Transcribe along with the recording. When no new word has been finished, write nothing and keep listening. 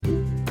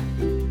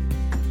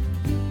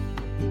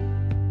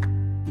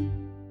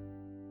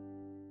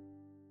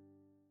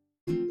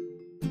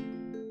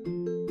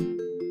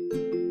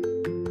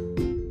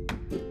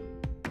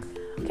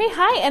Okay,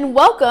 hi, and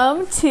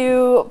welcome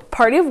to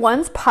Party of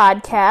One's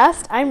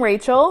podcast. I'm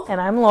Rachel.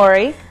 And I'm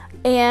Lori.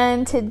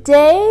 And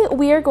today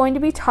we are going to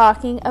be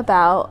talking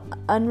about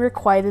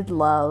unrequited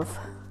love.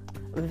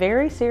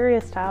 Very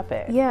serious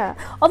topic. Yeah.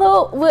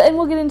 Although, and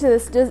we'll get into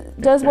this,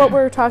 does what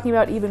we're talking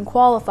about even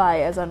qualify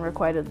as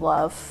unrequited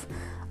love?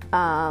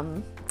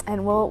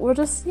 And we'll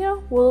just,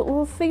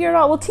 we'll figure it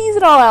out. We'll tease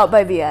it all out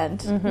by the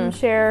end and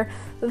share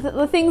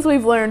the things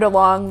we've learned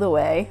along the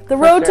way. The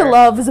road to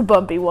love is a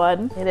bumpy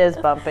one. It is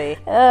bumpy.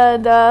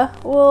 And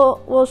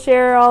we'll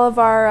share all of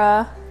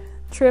our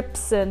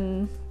trips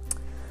and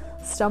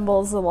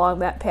stumbles along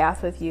that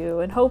path with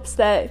you in hopes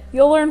that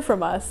you'll learn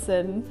from us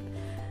and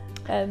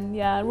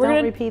yeah, we're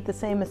Don't repeat the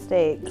same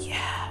mistakes.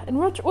 Yeah, and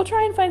we'll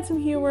try and find some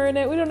humor in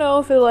it. We don't know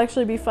if it'll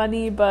actually be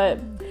funny, but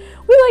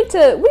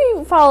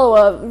we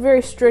follow a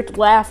very strict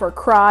laugh or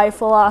cry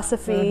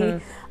philosophy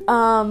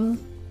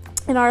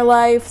in our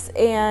lives,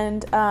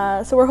 and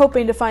so we're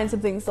hoping to find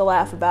some things to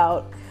laugh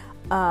about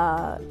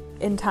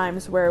in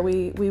times where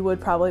we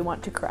would probably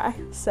want to cry.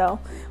 So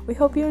we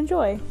hope you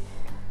enjoy.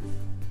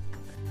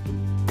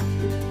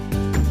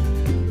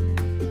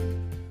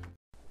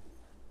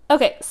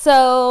 Okay,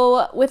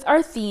 so with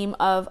our theme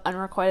of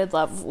unrequited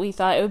love, we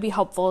thought it would be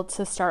helpful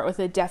to start with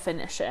a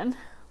definition.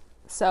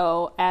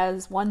 So,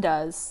 as one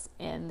does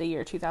in the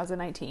year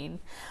 2019,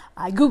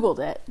 I Googled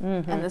it,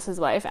 and this is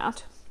what I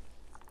found.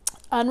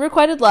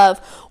 Unrequited love,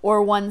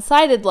 or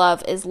one-sided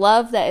love, is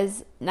love that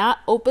is not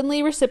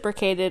openly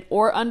reciprocated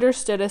or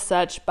understood as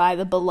such by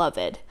the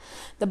beloved.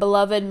 The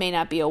beloved may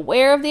not be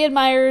aware of the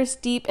admirer's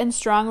deep and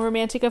strong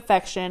romantic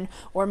affection,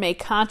 or may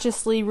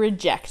consciously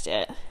reject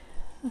it.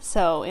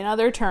 So, in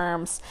other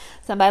terms,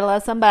 somebody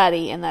loves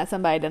somebody, and that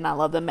somebody did not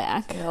love them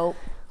back. Nope.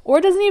 Or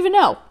doesn't even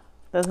know.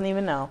 Doesn't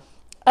even know.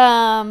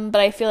 But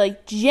I feel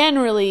like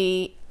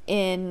generally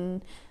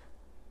in,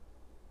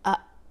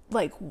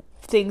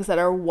 things that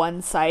are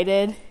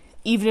one-sided,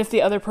 even if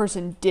the other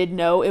person did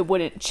know, it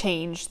wouldn't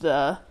change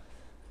the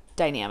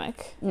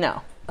dynamic.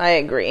 No, I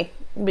agree.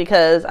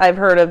 Because I've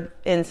heard of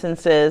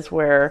instances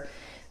where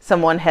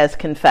someone has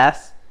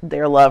confessed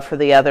their love for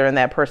the other, and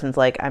that person's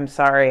like, I'm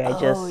sorry,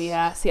 Oh,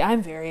 yeah. See,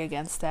 I'm very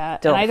against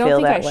that. Don't and I don't feel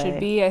think that I should way.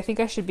 be. I think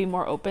I should be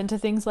more open to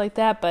things like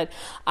that, but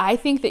I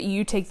think that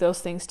you take those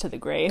things to the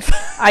grave.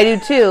 I do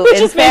too. Which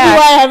is maybe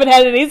why I haven't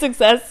had any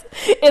success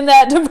in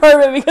that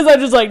department, because I'm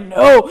just like,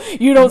 no,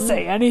 you don't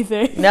say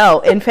anything. No,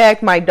 in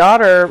fact, my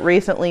daughter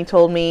recently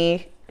told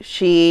me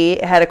she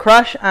had a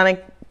crush on a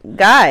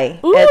guy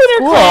Ooh, at in her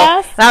school.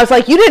 class. And I was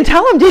like, you didn't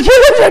tell him, did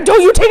you?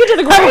 Don't you take it to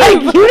the grave?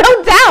 I'm like, you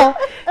don't tell.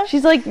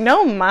 She's like,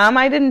 no, Mom,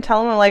 I didn't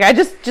tell him. I'm like, I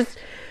just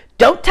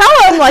don't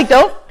tell him. Like,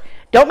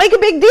 don't make a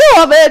big deal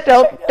of it.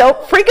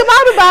 Don't freak him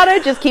out about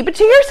it. Just keep it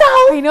to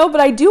yourself. I know,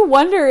 but I do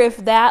wonder if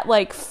that,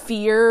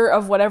 fear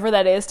of whatever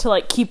that is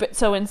to, keep it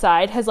so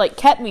inside has,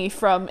 kept me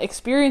from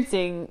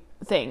experiencing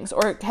things,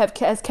 or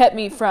has kept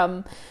me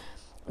from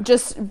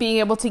just being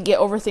able to get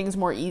over things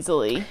more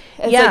easily.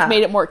 It's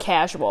made it more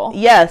casual.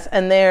 Yes,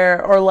 and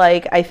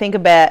I think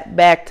about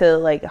back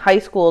to high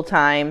school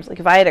times.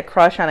 If I had a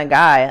crush on a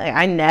guy,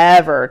 I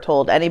never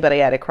told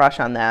anybody I had a crush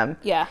on them.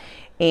 Yeah.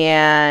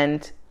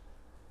 And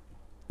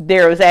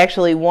there was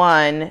actually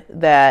one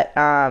that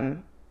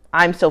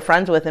I'm still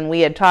friends with, and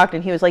we had talked,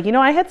 and he was like,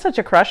 I had such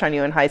a crush on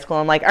you in high school.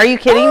 I'm like, are you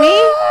kidding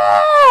me?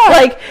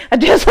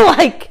 Just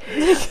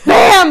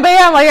bam,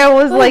 bam. I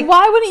was like,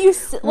 why wouldn't you?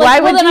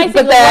 Why wouldn't you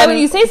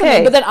say something?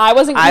 Okay. But then I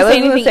wasn't going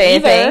to say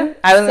anything either.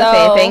 I wasn't going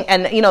to say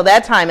anything. And,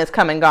 that time has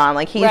come and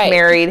gone. He's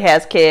married,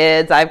 has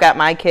kids. I've got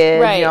my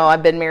kids. Right.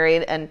 I've been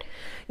married. And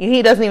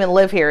he doesn't even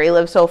live here. He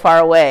lives so far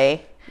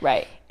away.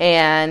 Right.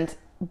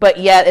 But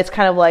yet it's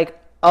kind of like,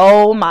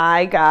 oh,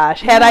 my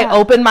gosh. Had I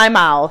opened my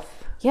mouth,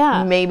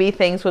 maybe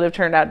things would have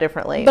turned out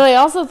differently. But I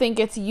also think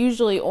it's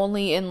usually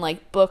only in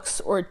books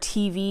or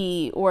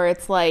TV where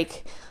it's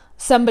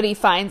somebody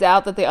finds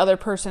out that the other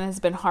person has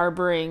been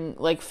harboring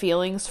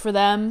feelings for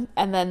them,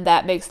 and then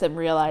that makes them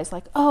realize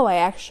oh, I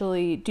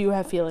actually do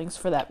have feelings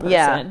for that person.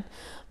 Yeah.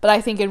 But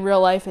I think in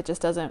real life it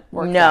just doesn't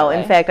work. No, that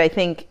way. In fact, I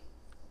think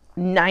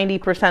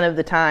 90% of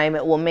the time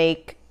it will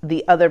make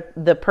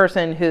the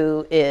person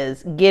who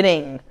is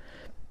getting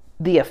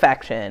the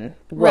affection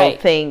will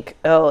think,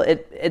 oh,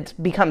 it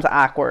becomes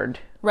awkward.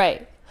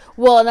 Right.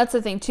 Well, and that's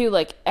the thing too.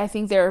 I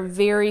think there are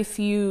very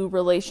few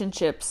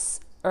relationships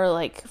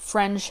or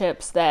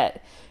friendships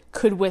that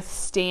could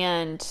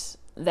withstand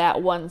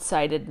that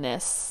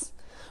one-sidedness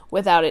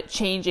without it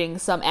changing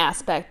some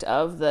aspect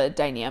of the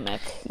dynamic.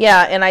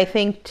 Yeah, and I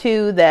think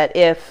too that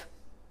if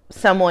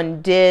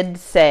someone did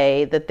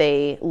say that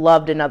they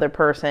loved another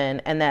person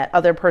and that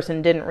other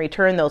person didn't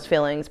return those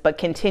feelings but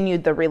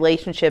continued the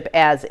relationship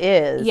as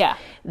is,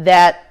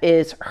 that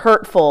is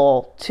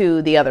hurtful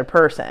to the other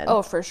person.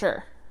 Oh, for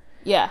sure.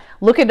 Yeah.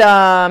 Look at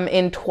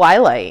in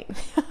Twilight.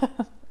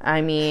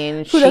 I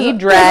mean, she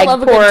dragged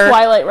poor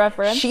Twilight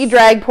reference. She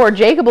dragged poor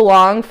Jacob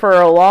along for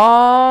a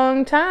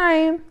long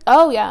time.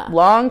 Oh yeah,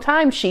 long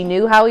time. She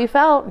knew how he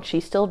felt, and she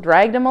still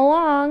dragged him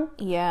along.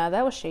 Yeah,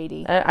 that was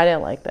shady. I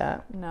didn't like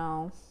that.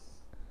 No.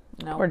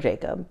 Or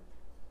Jacob.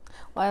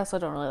 Well, I also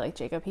don't really like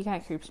Jacob. He kind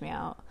of creeps me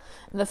out.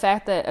 And the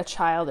fact that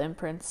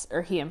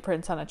he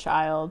imprints on a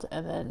child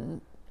and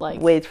then like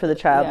waits for the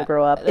child to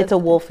grow up. It's a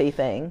Wolfie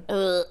thing.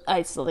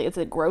 I still think it's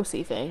a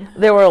grossy thing.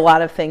 There were a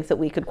lot of things that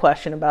we could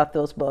question about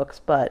those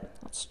books, but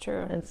that's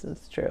true.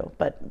 It's true.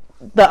 But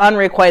the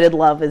unrequited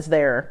love is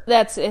there.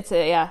 It's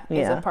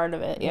a part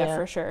of it. Yeah,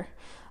 for sure.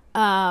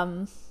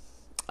 All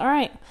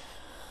right.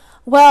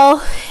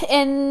 Well,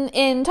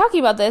 in talking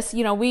about this,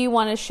 we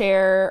want to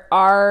share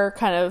our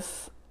kind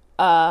of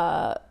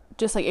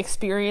just like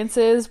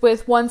experiences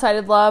with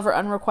one-sided love or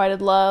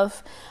unrequited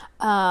love.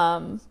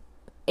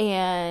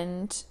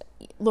 And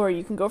Laura,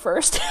 you can go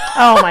first.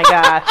 Oh my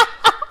gosh.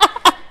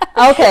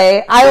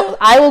 Okay,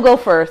 I will go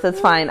first. That's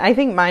fine. I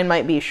think mine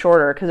might be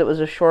shorter because it was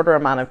a shorter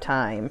amount of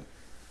time.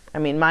 I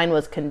mean, mine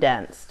was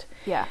condensed.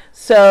 Yeah.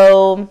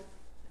 So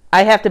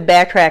I have to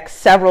backtrack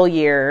several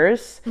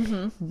years.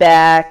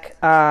 Back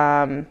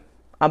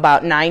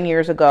about 9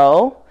 years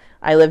ago,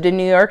 I lived in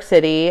New York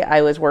City.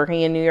 I was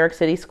working in New York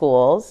City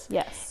schools.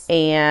 Yes.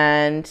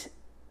 And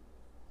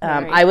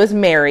I was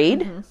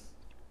married.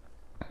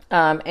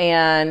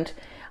 And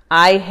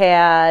I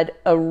had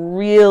a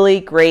really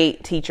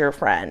great teacher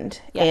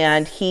friend. Yes.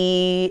 And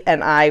he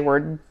and I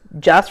were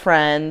just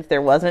friends.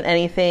 There wasn't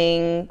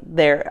anything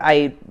there.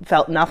 I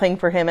felt nothing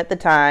for him at the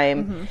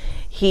time.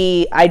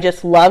 I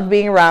just loved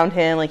being around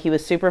him. Like, he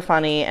was super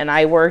funny. And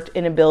I worked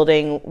in a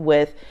building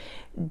with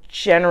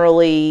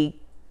generally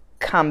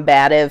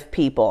combative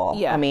people.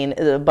 Yeah. I mean,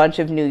 a bunch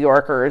of New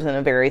Yorkers in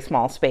a very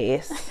small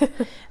space.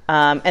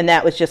 And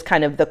that was just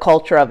kind of the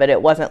culture of it.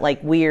 It wasn't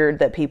like weird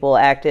that people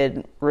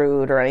acted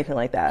rude or anything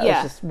like that. Yeah.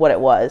 It was just what it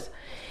was.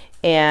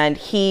 And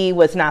he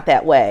was not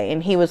that way.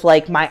 And he was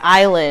like my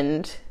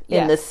island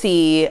in the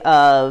sea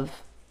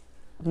of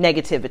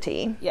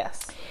negativity.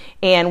 Yes.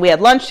 And we had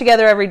lunch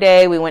together every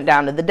day. We went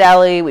down to the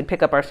deli. We'd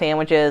pick up our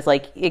sandwiches.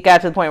 Like, it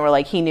got to the point where,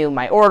 like, he knew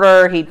my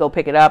order. He'd go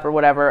pick it up or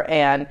whatever.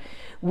 And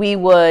we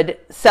would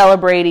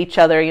celebrate each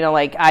other.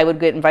 Like, I would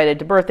get invited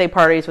to birthday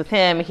parties with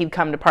him. He'd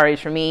come to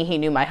parties for me. He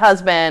knew my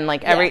husband.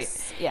 Like,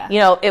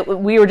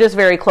 we were just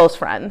very close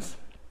friends.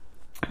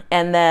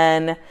 And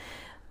then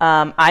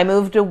I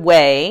moved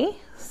away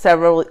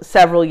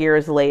several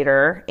years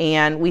later,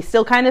 and we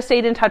still kind of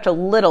stayed in touch a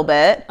little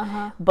bit.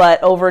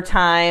 But over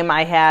time,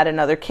 I had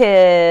another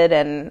kid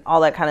and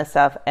all that kind of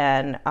stuff,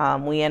 and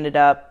we ended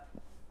up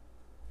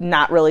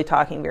not really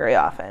talking very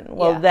often.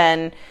 Well,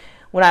 then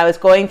when I was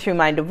going through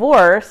my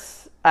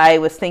divorce, I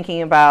was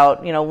thinking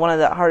about, one of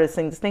the hardest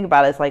things to think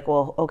about is like,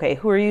 well, okay,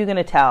 who are you going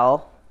to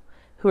tell?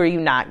 Who are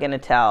you not going to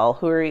tell?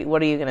 What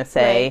are you going to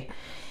say? Right.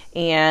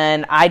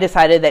 And I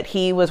decided that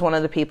he was one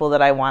of the people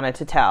that I wanted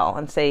to tell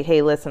and say,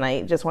 hey, listen,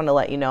 I just want to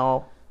let you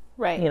know,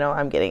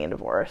 I'm getting a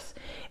divorce.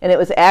 And it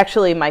was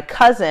actually my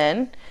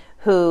cousin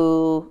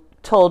who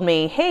told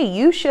me, hey,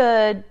 you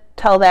should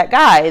tell that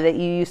guy that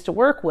you used to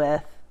work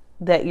with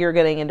that you're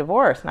getting a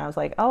divorce. And I was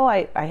like, oh,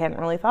 I hadn't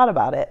really thought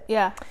about it.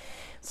 Yeah.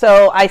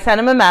 So I sent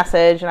him a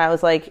message, and I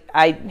was like,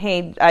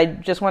 hey, I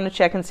just want to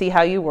check and see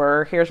how you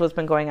were. Here's what's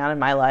been going on in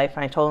my life.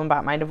 And I told him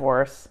about my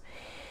divorce.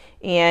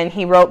 And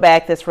he wrote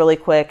back this really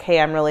quick, hey,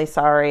 I'm really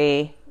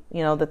sorry,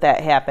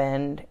 that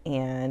happened.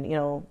 And,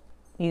 you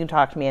can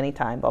talk to me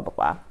anytime, blah, blah,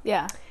 blah.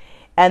 Yeah.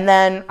 And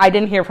then I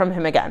didn't hear from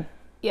him again.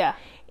 Yeah.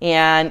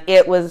 And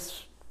it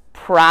was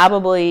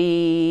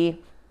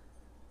probably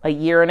a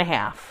year and a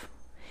half.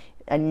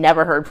 I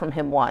never heard from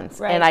him once.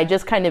 Right. And I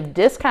just kind of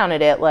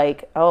discounted it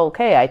like, oh,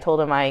 okay, I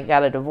told him I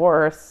got a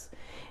divorce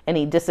and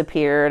he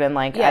disappeared. And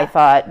I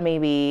thought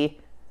maybe,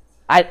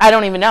 I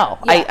don't even know.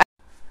 Yeah.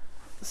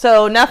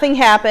 So nothing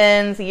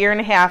happens. A year and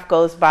a half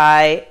goes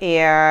by,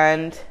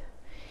 and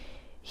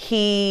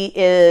he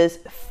is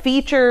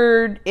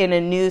featured in a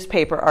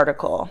newspaper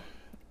article.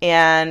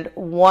 And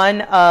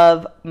one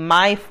of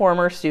my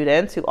former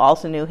students, who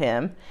also knew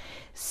him,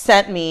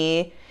 sent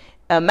me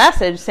a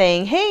message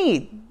saying,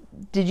 hey,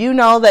 did you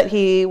know that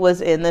he was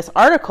in this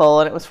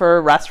article? And it was for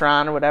a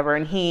restaurant or whatever.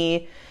 And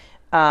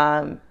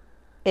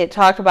it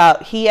talked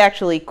about he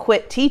actually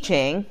quit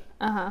teaching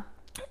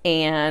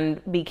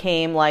and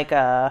became like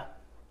a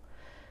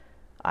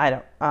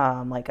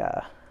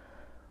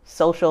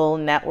social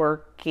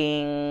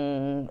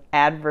networking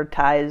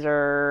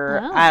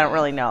advertiser. Oh. I don't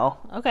really know.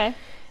 Okay.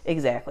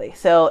 Exactly.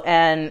 So,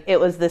 and it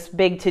was this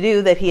big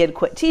to-do that he had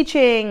quit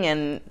teaching,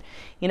 and,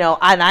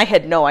 and I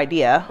had no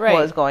idea what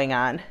was going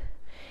on.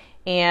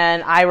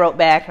 And I wrote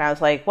back and I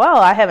was like, well,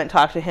 I haven't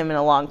talked to him in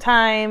a long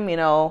time,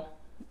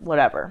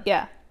 whatever.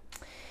 Yeah.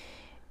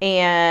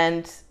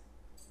 And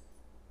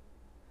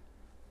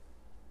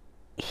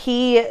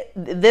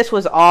this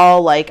was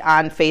all like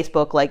on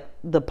Facebook, like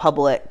the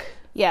public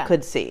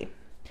could see.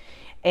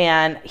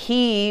 And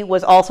he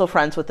was also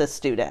friends with this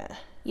student.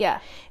 Yeah.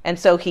 And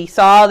so he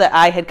saw that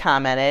I had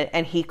commented,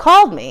 and he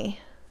called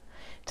me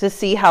to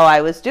see how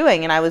I was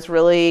doing. And I was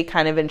really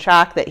kind of in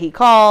shock that he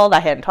called. I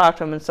hadn't talked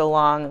to him in so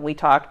long. And we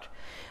talked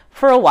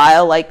for a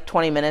while, like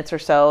 20 minutes or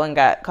so, and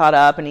got caught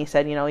up. And he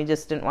said, he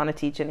just didn't want to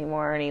teach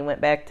anymore. And he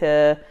went back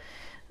to,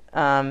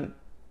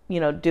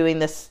 doing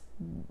this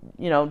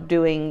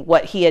doing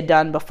what he had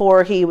done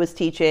before he was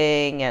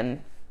teaching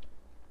and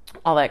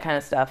all that kind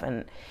of stuff.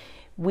 And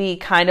we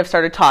kind of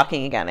started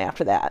talking again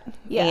after that.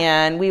 Yeah.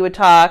 And we would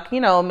talk,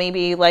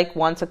 maybe like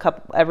once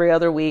every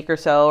other week or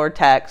so, or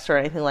text or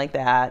anything like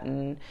that.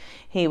 And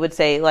he would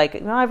say like,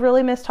 I've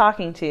really missed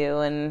talking to you.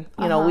 And,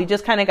 we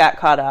just kind of got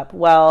caught up.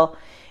 Well,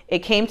 it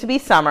came to be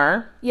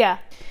summer. Yeah.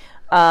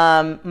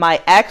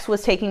 My ex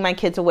was taking my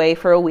kids away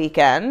for a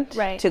weekend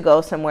Right. to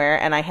go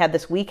somewhere. And I had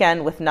this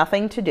weekend with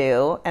nothing to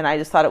do. And I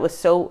just thought it was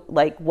so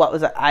like, what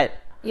was it? I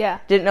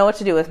didn't know what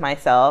to do with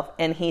myself.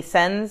 And he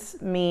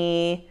sends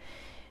me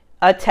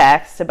a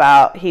text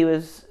about he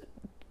was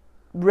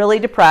really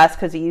depressed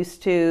because he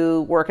used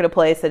to work at a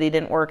place that he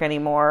didn't work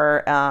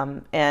anymore.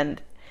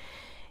 And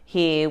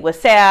he was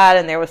sad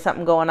and there was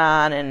something going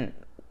on. And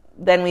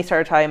then we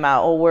started talking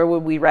about, where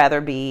would we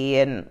rather be?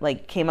 And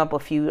like came up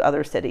with a few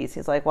other cities.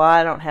 He's like, well,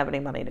 I don't have any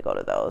money to go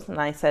to those.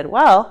 And I said,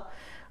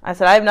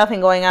 I have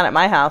nothing going on at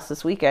my house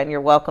this weekend.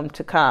 You're welcome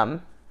to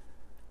come.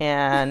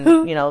 And,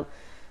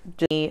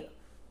 just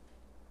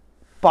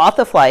bought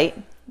the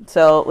flight.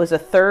 So it was a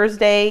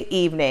Thursday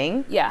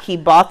evening. Yeah. He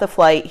bought the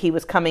flight. He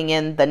was coming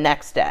in the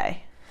next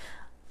day.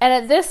 And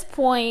at this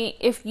point,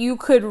 if you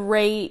could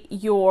rate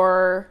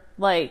your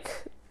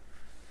like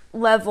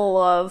level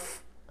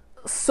of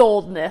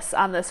soldness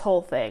on this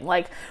whole thing,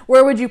 like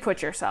where would you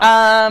put yourself?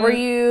 Were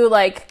you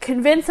like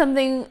convinced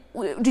something?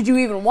 Did you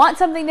even want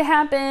something to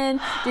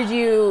happen? Did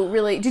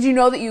you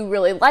know that you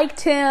really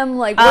liked him?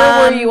 Like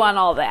where were you on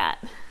all that?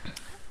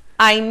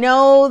 I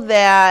know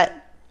that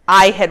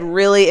I had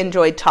really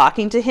enjoyed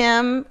talking to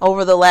him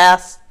over the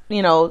last,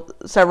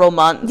 several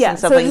months and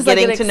stuff, like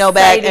getting to know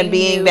back and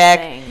being back.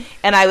 Thing.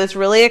 And I was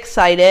really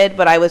excited,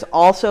 but I was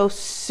also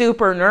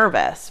super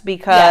nervous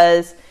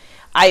because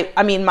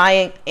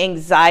my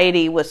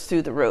anxiety was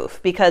through the roof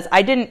because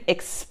I didn't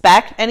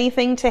expect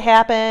anything to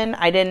happen.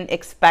 I didn't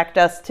expect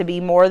us to be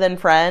more than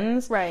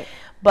friends. Right.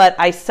 But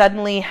I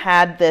suddenly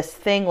had this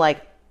thing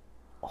like,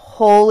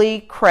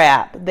 holy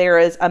crap, there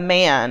is a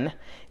man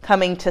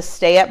coming to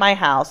stay at my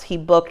house. He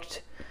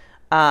booked,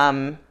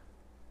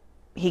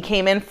 he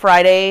came in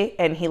Friday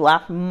and he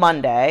left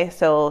Monday.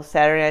 So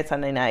Saturday night,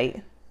 Sunday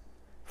night,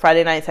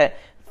 Friday night, Saturday,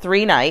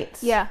 3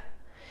 nights. Yeah.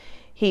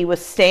 He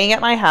was staying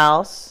at my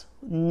house.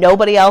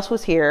 Nobody else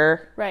was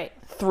here. Right.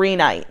 3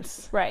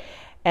 nights. Right.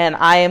 And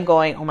I am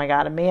going, oh my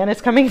God, a man is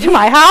coming to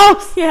my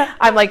house. Yeah.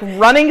 I'm like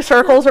running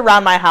circles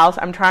around my house.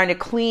 I'm trying to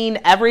clean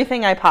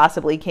everything I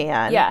possibly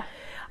can. Yeah.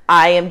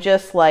 I am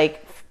just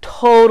like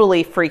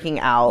totally freaking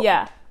out.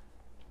 Yeah.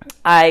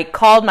 I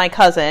called my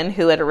cousin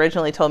who had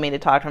originally told me to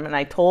talk to him, and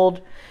I told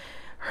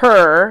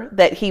her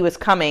that he was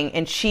coming,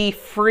 and she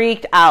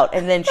freaked out.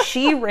 And then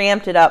she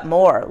ramped it up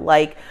more,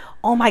 like,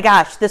 oh my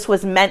gosh, this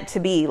was meant to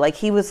be. Like,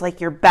 he was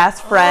like your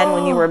best friend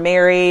when you were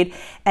married,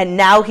 and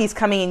now he's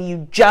coming, and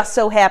you just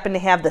so happen to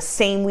have the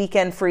same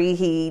weekend free.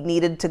 He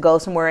needed to go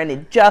somewhere, and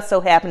it just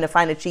so happened to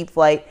find a cheap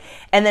flight.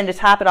 And then to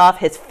top it off,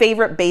 his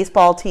favorite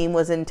baseball team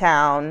was in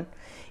town.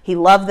 He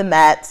loved the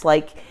Mets,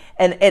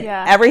 and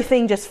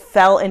everything just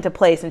fell into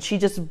place, and she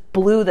just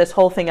blew this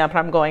whole thing up, and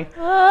I'm going,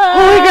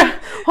 oh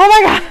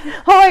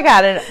my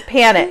God, and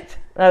panicked.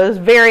 I was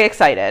very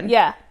excited.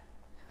 Yeah.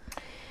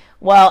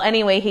 Well,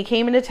 anyway, he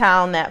came into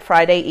town that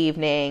Friday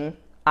evening.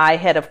 I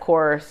had, of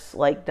course,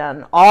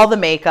 done all the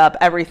makeup,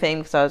 everything,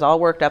 because I was all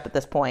worked up at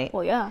this point.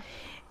 Well, yeah.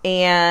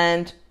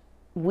 And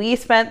we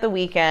spent the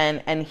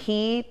weekend, and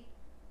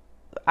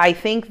I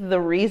think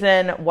the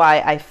reason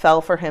why I fell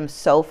for him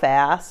so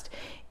fast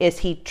is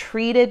he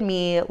treated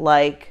me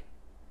like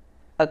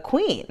a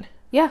queen.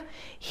 Yeah.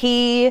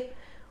 He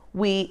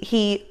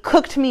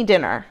cooked me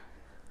dinner.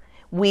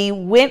 We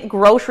went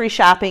grocery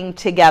shopping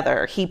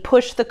together. He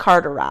pushed the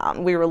cart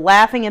around. We were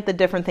laughing at the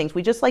different things.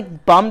 We just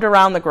bummed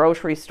around the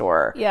grocery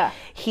store. Yeah.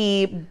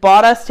 He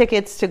bought us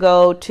tickets to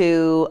go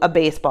to a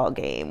baseball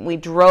game. We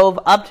drove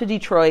up to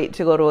Detroit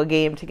to go to a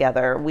game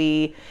together.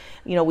 We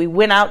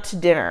went out to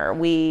dinner.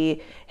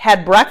 We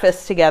had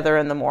breakfast together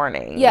in the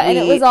morning. Yeah, and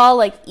it was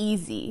all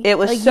easy. It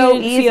was so you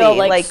didn't easy.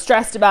 Feel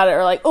stressed about it,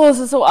 or oh, this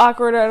is so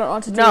awkward. I don't know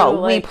what to do.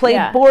 No, we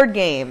played board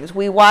games.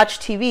 We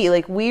watched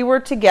TV. We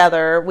were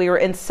together. We were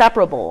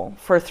inseparable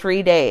for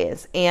 3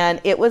 days, and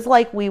it was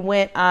we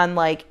went on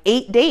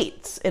 8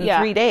 dates in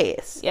 3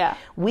 days. Yeah,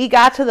 we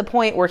got to the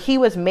point where he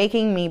was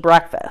making me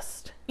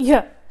breakfast.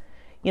 Yeah.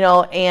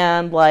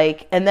 And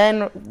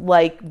then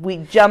we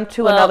jumped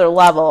to another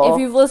level.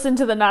 If you've listened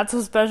to the Not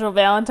So Special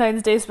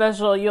Valentine's Day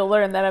special, you'll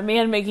learn that a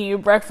man making you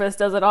breakfast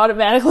doesn't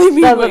automatically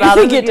mean what you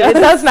think it does. It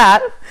does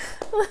not.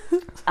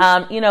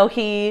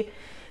 He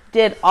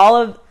did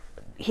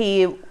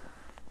he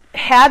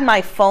had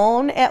my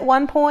phone at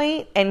one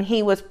point, and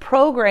he was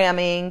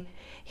programming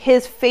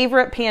his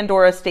favorite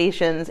Pandora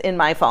stations in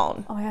my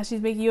phone. Oh my gosh,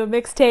 he's making you a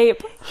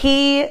mixtape.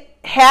 He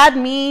had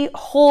me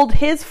hold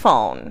his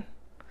phone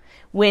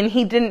when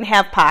he didn't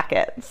have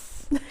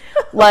pockets.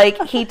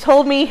 He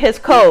told me his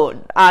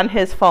code on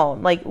his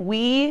phone.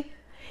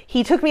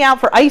 He took me out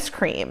for ice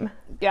cream.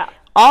 Yeah.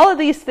 All of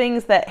these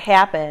things that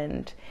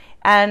happened,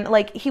 And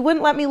like, he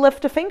wouldn't let me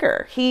lift a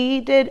finger. He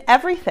did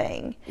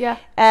everything. Yeah.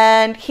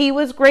 And he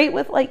was great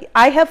with, like,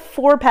 I have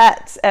 4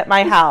 pets at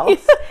my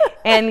house.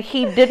 And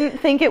he didn't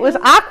think it was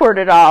awkward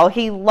at all.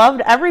 He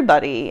loved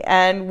everybody.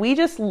 And we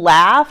just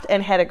laughed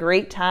and had a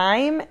great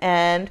time.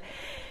 And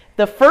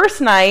the first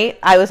night,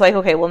 I was like,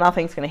 okay, well,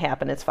 nothing's going to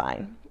happen. It's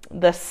fine.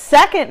 The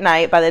second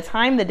night, by the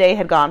time the day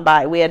had gone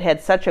by, we had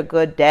had such a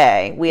good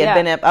day. We had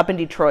been up in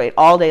Detroit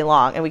all day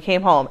long. And we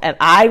came home. And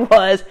I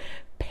was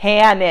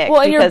panic.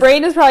 Well, and your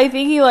brain is probably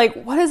thinking, like,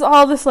 what is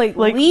all this, like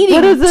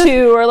leading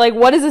to? Or, like,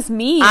 what does this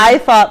mean? I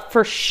thought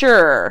for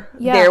sure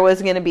there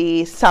was going to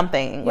be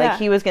something. Like,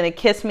 he was going to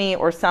kiss me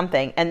or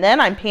something. And then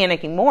I'm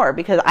panicking more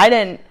because I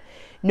didn't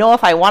know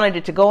if I wanted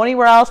it to go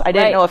anywhere else. I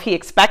didn't know if he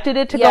expected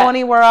it to go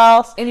anywhere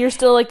else. And you're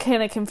still, like,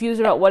 kind of confused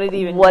about what it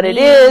even what means,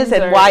 it is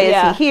and why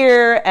is he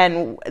here.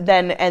 And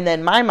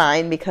then my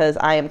mind, because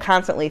I am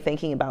constantly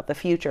thinking about the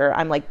future,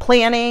 I'm like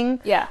planning.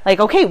 Yeah. Like,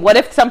 okay, what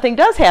if something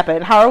does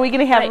happen? How are we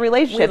going to have a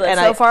relationship? We live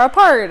so far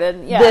apart.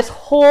 And this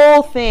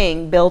whole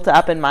thing built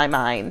up in my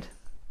mind.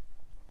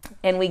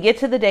 And we get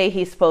to the day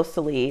he's supposed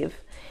to leave.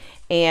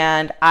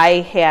 And I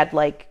had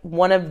like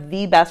one of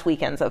the best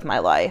weekends of my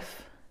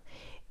life.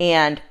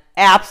 And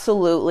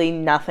absolutely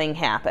nothing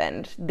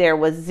happened. There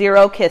was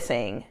 0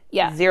 kissing,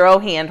 0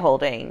 hand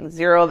holding,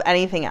 0 of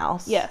anything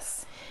else.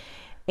 Yes.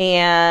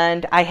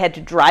 And I had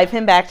to drive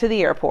him back to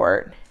the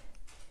airport,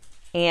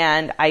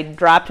 and I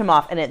dropped him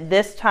off. And at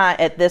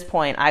this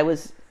point, I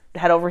was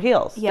head over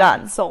heels,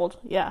 done, sold.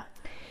 Yeah.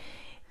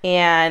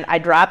 And I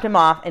dropped him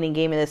off, and he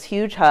gave me this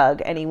huge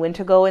hug, and he went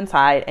to go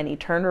inside, and he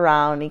turned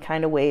around, and he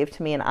kind of waved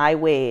to me, and I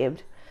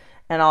waved.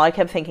 And all I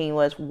kept thinking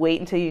was, wait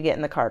until you get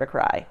in the car to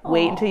cry.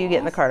 Wait until you get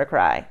in the car to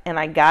cry. And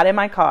I got in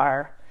my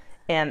car,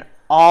 and it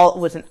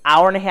was an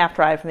hour and a half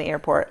drive from the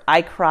airport.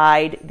 I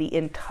cried the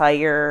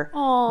entire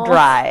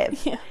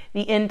drive. Yeah.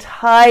 The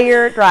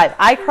entire drive.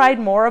 I cried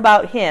more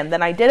about him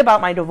than I did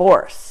about my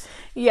divorce.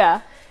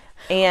 Yeah.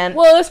 And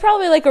well, it was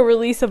probably like a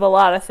release of a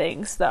lot of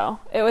things, though.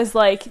 It was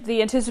like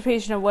the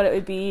anticipation of what it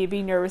would be,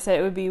 being nervous that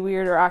it would be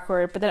weird or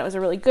awkward, but then it was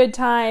a really good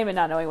time and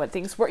not knowing what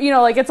things were. You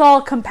know, like it's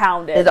all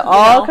compounded. It's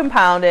all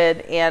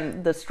compounded,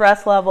 and the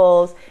stress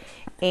levels.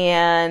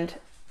 And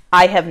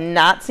I have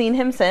not seen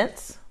him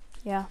since.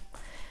 Yeah.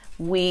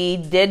 We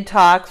did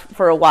talk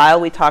for a while.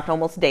 We talked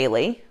almost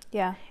daily.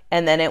 Yeah.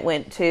 And then it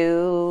went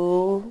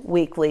to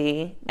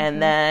weekly,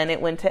 and then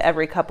it went to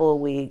every couple of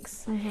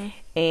weeks. Mm-hmm.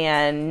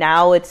 And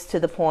now it's to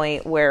the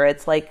point where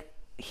it's like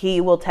he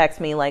will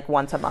text me like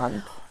once a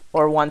month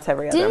or once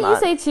every other month.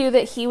 Didn't you say, too,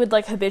 that he would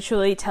like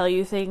habitually tell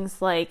you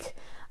things like,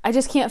 I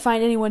just can't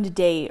find anyone to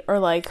date, or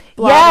like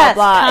blah, blah,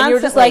 blah. Constantly. And you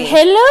were just like,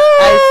 hello!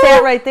 I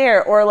sat right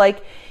there. Or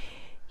like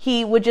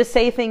he would just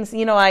say things,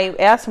 you know, I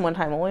asked him one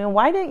time, well,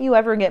 why didn't you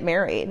ever get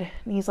married?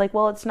 And he's like,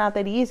 well, it's not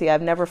that easy.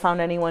 I've never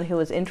found anyone who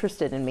was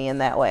interested in me in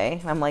that way.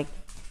 And I'm like,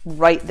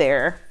 right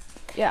there.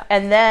 Yeah.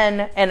 And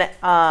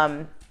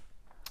then,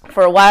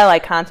 for a while I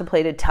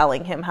contemplated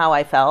telling him how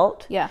I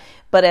felt. Yeah.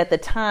 But at the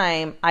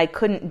time, I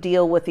couldn't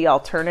deal with the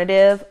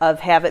alternative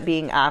of have it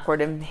being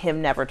awkward and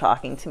him never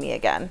talking to me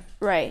again.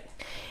 Right.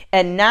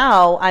 And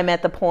now I'm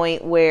at the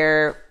point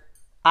where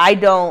I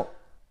don't,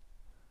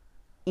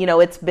 you know,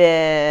 it's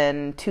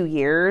been 2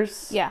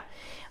 years. Yeah.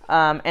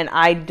 And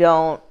I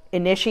don't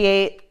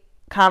initiate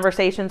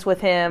conversations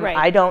with him. Right.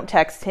 I don't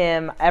text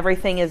him.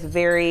 Everything is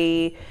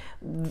very,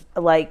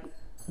 like,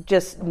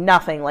 just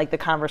nothing. Like, the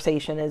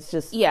conversation is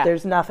just,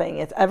 there's nothing.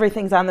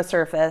 Everything's on the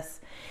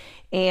surface.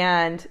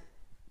 And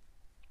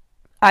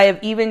I have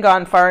even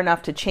gone far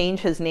enough to change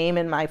his name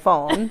in my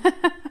phone.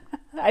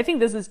 I think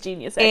this is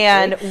genius, actually.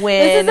 And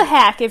this is a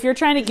hack. If you're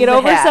trying to get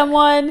over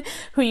someone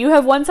who you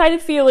have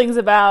one-sided feelings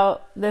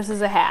about, this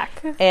is a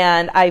hack.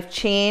 And I've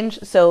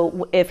changed,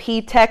 so if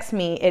he texts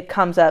me, it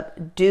comes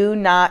up, do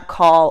not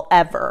call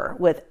ever,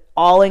 with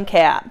all in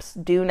caps,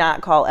 do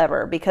not call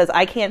ever. Because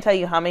I can't tell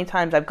you how many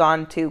times I've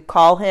gone to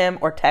call him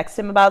or text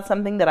him about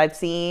something that I've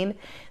seen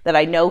that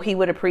I know he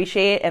would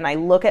appreciate, and I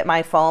look at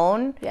my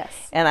phone,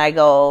 and I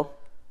go,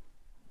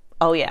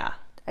 oh yeah.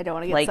 I don't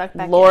want to get sucked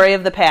back in. Lori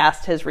of the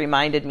past has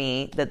reminded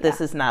me that this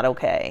is not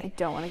okay. I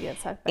don't want to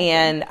get sucked back in.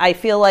 And I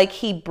feel like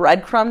he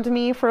breadcrumbed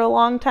me for a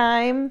long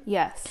time.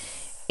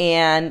 Yes.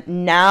 And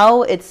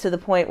now it's to the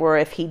point where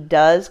if he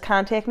does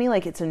contact me,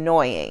 like, it's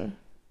annoying.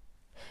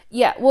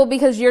 Yeah, well,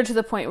 because you're to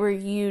the point where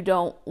you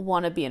don't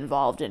want to be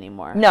involved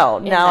anymore. No,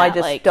 now I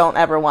just don't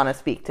ever want to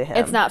speak to him.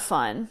 It's not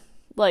fun.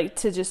 Like,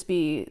 to just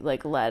be,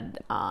 like,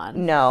 led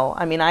on. No.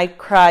 I mean, I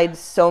cried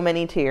so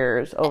many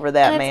tears over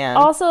that man.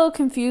 It's also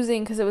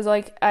confusing because it was,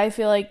 like, I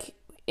feel like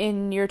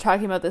you're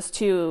talking about this,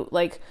 too,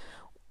 like,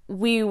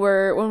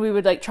 when we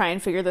would, like, try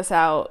and figure this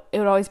out, it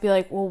would always be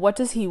like, well, what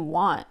does he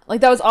want?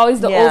 Like, that was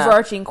always the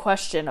overarching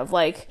question of,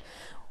 like,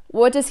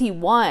 what does he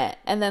want?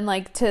 And then,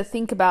 like, to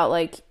think about,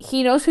 like,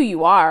 he knows who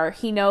you are.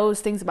 He knows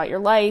things about your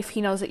life.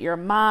 He knows that you're a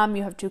mom.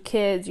 You have 2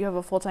 kids. You have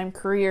a full-time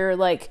career.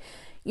 Like,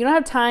 you don't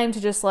have time to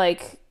just,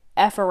 like,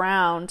 F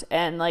around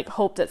and like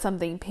hope that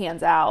something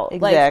pans out.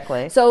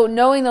 Exactly. Like, so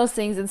knowing those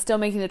things and still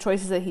making the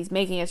choices that he's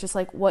making, it's just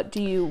like, what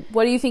do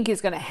you think is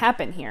going to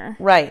happen here?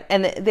 Right.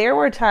 And there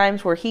were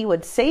times where he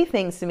would say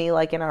things to me,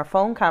 like in our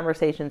phone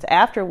conversations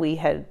after we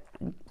had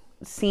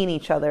seen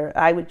each other.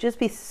 I would just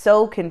be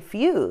so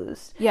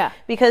confused. Yeah.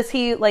 Because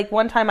he, like,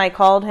 one time I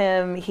called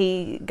him,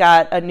 he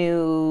got a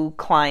new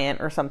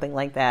client or something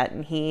like that,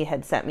 and he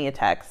had sent me a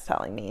text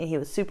telling me he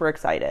was super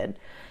excited.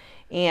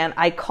 And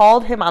I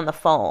called him on the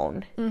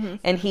phone,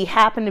 and he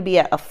happened to be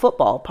at a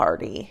football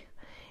party.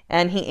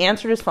 And he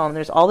answered his phone.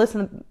 There's all this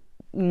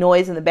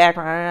noise in the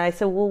background. And I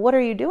said, well, what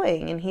are you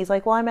doing? And he's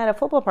like, well, I'm at a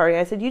football party.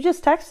 I said, you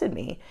just texted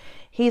me.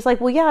 He's like,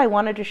 well, yeah, I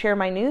wanted to share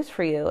my news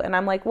for you. And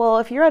I'm like, well,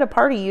 if you're at a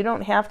party, you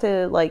don't have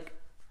to, like,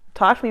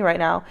 talk to me right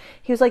now.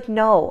 He was like,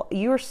 no,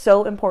 you're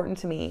so important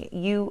to me.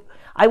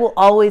 I will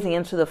always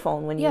answer the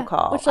phone when you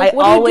call. Which, like, I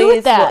what do you do always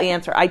with that? will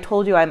answer. I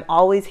told you I'm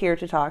always here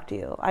to talk to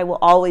you. I will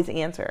always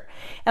answer.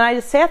 And I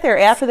just sat there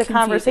after the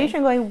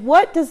conversation going,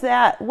 what is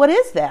that?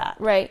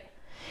 Right.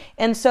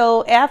 And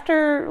so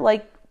after,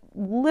 like,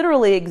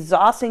 literally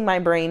exhausting my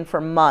brain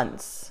for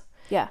months,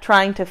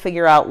 trying to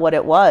figure out what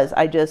it was,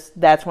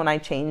 that's when I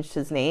changed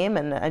his name,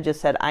 and I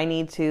just said, I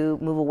need to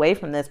move away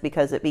from this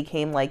because it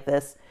became like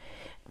this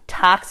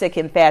toxic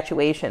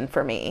infatuation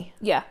for me.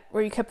 Yeah,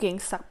 where you kept getting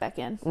sucked back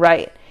in.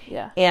 Right.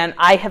 Yeah. And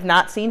I have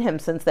not seen him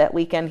since that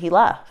weekend he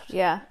left.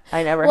 Yeah.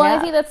 I never Well, have.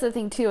 I think that's the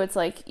thing, too. It's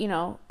like, you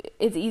know,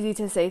 it's easy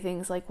to say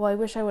things like, well, I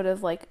wish I would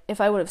have, like,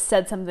 if I would have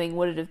said something,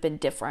 would it have been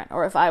different?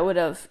 Or if I would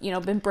have, you know,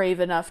 been brave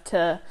enough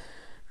to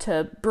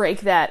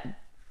break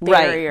that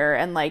barrier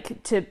and,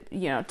 like,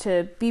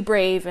 to be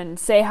brave and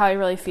say how I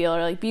really feel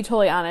or, like, be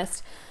totally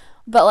honest.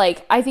 But,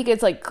 like, I think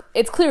it's, like,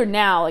 it's clear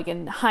now, like,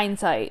 in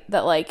hindsight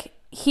that, like,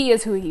 he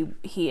is who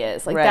he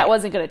is. Like, that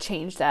wasn't going to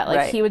change that.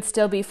 Like, he would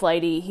still be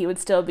flighty. He would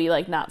still be,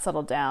 like, not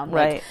settled down.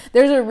 Like,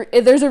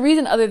 there's a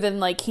reason other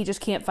than, like, he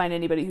just can't find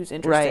anybody who's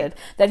interested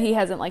that he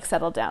hasn't, like,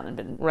 settled down and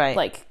been,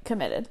 like,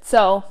 committed.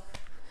 So,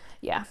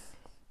 yeah.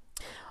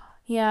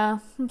 Yeah,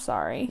 I'm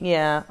sorry.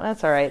 Yeah,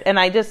 that's all right. And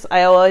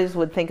I always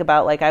would think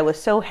about, like, I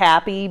was so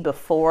happy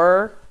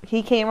before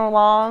he came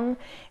along,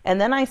 and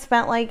then I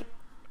spent, like,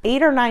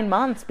 8 or 9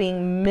 months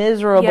being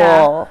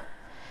miserable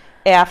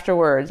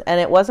afterwards. And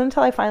it wasn't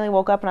until I finally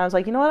woke up and I was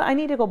like, you know what? I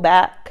need to go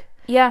back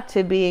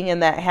to being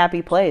in that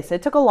happy place.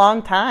 It took a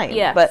long time.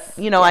 Yes. But,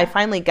 you know, I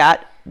finally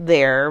got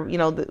there, you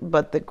know,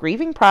 but the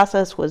grieving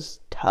process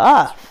was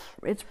tough.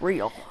 It's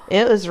real.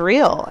 It was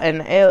real,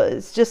 and it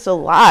was just a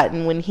lot.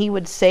 And when he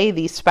would say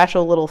these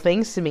special little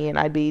things to me, and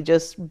I'd be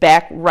just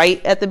back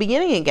right at the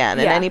beginning again.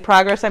 And any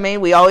progress I made,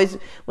 we always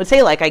would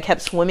say, like, I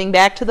kept swimming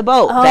back to the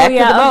boat, to the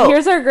boat.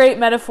 Here's our great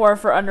metaphor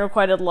for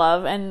unrequited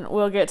love, and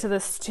we'll get to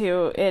this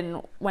too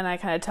when I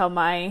kind of tell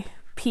my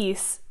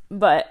piece.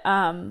 But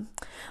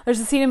there's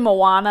a scene in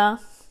Moana,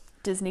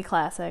 Disney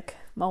classic,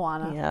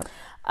 Moana,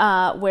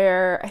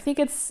 where I think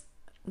it's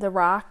The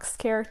Rock's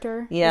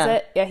character. Yeah. Is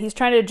it? Yeah, he's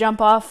trying to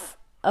jump off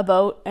a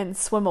boat and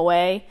swim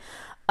away,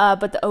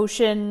 but the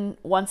ocean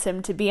wants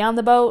him to be on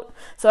the boat.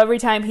 So every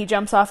time he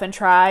jumps off and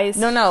tries...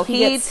 No,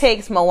 he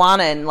takes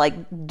Moana and, like,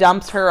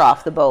 dumps her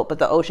off the boat, but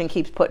the ocean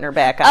keeps putting her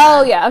back on.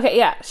 Oh, yeah, okay,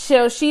 yeah.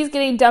 So she's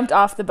getting dumped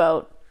off the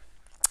boat,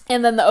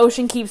 and then the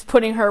ocean keeps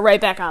putting her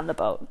right back on the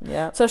boat.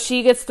 Yeah. So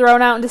she gets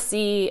thrown out into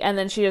sea, and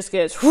then she just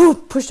gets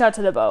pushed out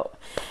to the boat.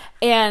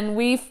 And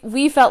we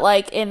felt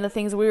like in the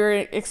things we were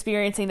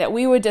experiencing that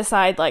we would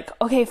decide, like,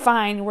 okay,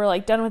 fine, we're,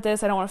 like, done with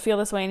this. I don't want to feel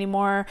this way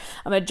anymore.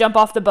 I'm going to jump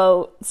off the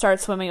boat, start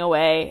swimming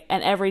away.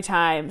 And every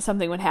time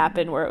something would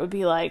happen where it would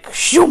be like,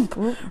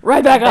 shoomp,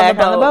 right back on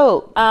the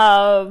boat.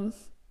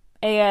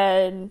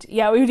 And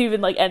yeah, we would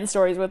even, like, end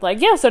stories with, like,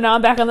 yeah, so now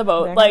I'm back on the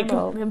boat.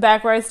 I'm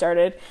back where I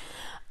started.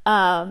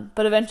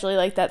 But eventually,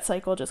 like, that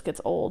cycle just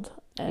gets old.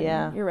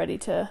 And you're ready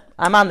to...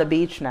 I'm on the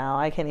beach now.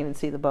 I can't even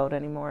see the boat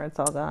anymore. It's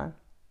all gone.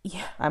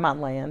 Yeah. I'm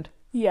on land.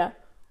 Yeah.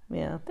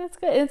 Yeah. That's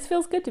good. It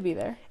feels good to be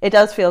there. It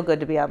does feel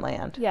good to be on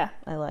land. Yeah.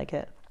 I like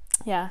it.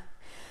 Yeah.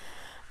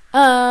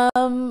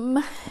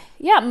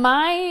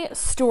 My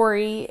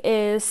story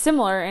is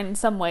similar in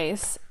some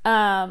ways.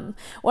 One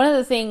of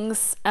the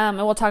things, and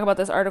we'll talk about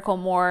this article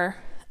more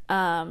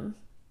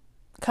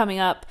coming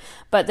up,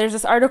 but there's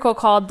this article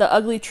called The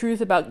Ugly Truth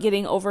About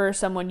Getting Over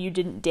Someone You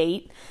Didn't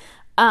Date.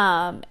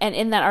 And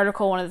in that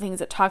article, one of the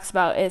things it talks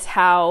about is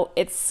how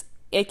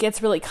it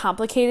gets really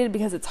complicated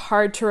because it's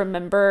hard to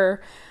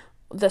remember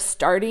the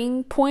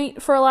starting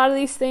point for a lot of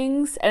these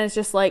things, and it's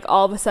just like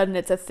all of a sudden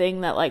it's a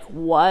thing that, like,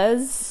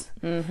 was,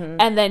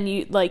 and then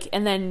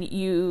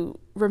you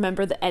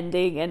remember the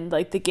ending, and,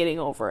 like, the getting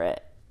over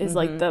it is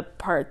like the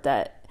part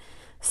that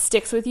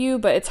sticks with you,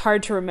 but it's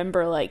hard to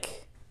remember,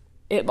 like,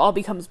 it all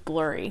becomes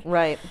blurry.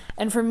 Right.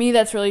 And for me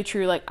that's really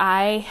true. Like,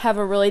 I have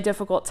a really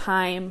difficult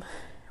time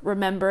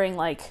remembering,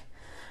 like,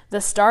 the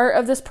start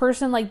of this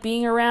person, like,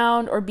 being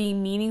around or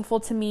being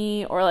meaningful to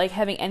me or, like,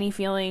 having any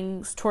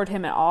feelings toward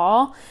him at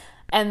all.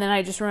 And then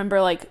I just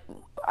remember, like,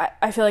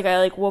 I feel like I,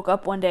 like, woke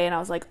up one day and I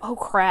was like, oh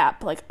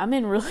crap, like, I'm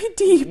in really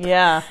deep.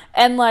 Yeah.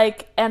 And,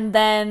 like, and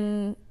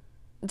then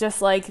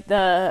just like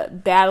the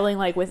battling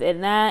like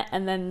within that,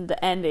 and then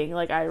the ending,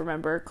 like I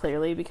remember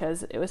clearly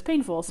because it was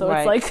painful. So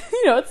it's like,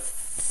 it's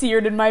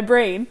seared in my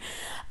brain.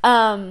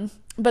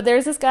 But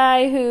there's this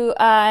guy who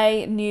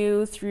I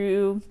knew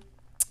through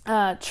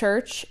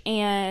church,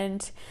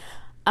 and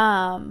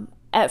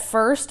at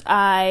first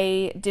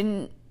I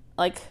didn't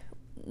like,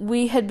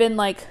 we had been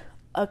like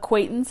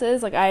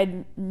acquaintances, like I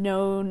had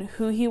known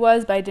who he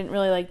was, but I didn't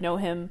really like know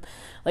him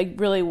like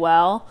really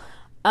well.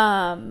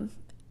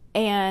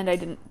 And I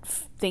didn't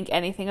think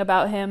anything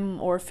about him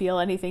or feel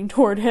anything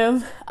toward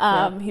him.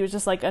 He was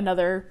just like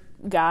another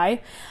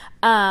guy.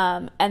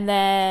 And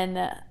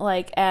then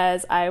like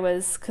as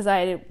because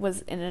I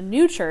was in a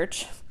new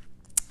church,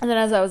 and then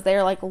as I was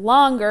there like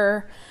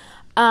longer,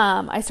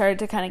 I started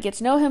to kind of get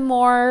to know him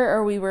more,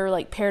 or we were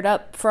like paired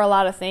up for a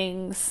lot of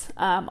things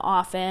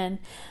often.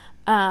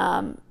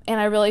 And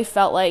I really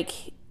felt like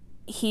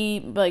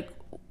he like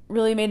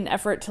really made an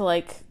effort to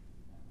like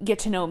get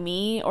to know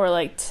me, or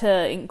like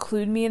to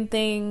include me in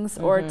things,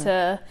 or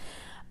to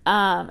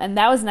and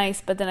that was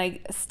nice, but then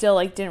I still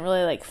like didn't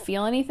really like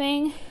feel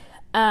anything.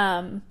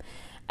 And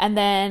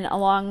then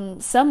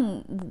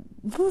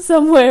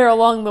somewhere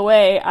along the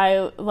way,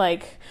 I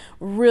like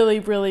really,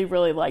 really,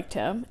 really liked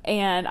him,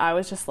 and I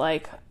was just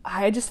like,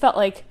 I just felt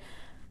like,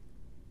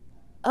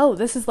 oh,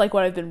 this is like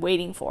what I've been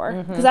waiting for.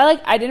 Because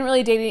I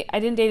didn't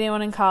date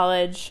anyone in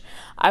college.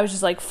 I was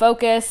just like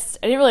focused.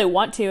 I didn't really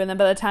want to, and then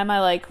by the time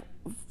I like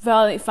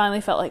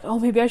finally felt like, oh,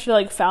 maybe I should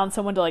like found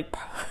someone to like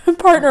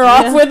partner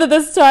off with at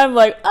this time,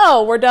 like,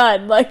 oh, we're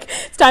done, like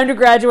it's time to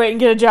graduate and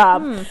get a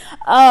job.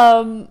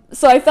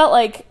 So I felt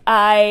like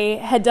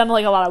I had done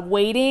like a lot of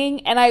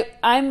waiting, and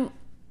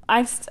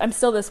I'm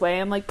still this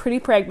way. I'm like pretty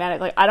pragmatic,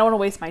 like I don't want to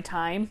waste my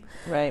time,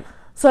 right?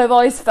 So I've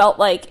always felt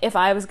like if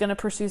I was going to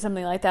pursue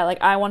something like that,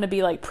 like I want to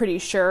be like pretty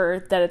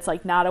sure that it's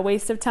like not a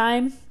waste of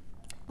time.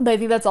 But I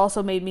think that's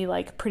also made me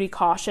like pretty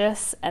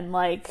cautious and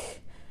like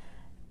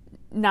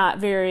not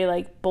very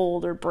like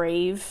bold or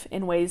brave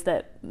in ways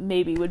that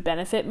maybe would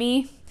benefit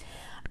me.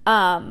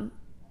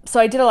 So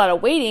I did a lot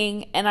of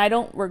waiting, and I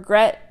don't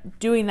regret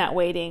doing that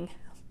waiting,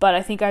 but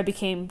I think I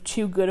became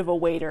too good of a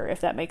waiter,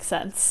 if that makes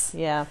sense.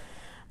 Yeah.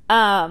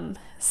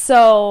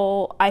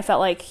 So I felt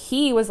like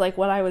he was like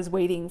what I was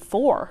waiting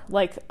for.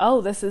 Like,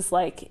 oh, this is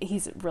like,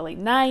 he's really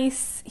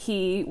nice.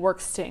 He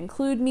works to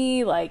include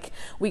me. Like,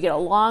 we get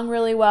along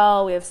really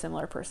well. We have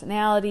similar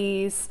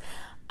personalities.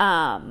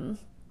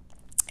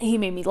 He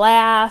made me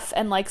laugh,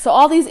 and like, so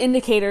all these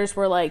indicators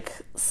were like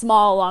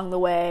small along the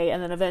way,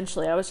 and then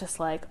eventually I was just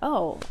like,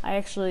 oh, I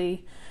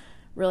actually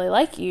really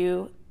like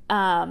you.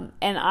 And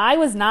I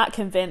was not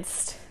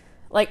convinced.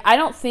 Like, I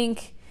don't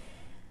think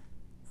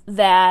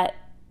that,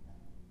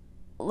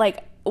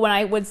 like, when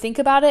I would think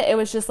about it, it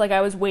was just like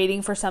I was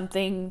waiting for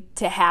something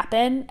to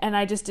happen, and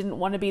I just didn't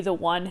want to be the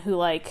one who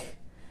like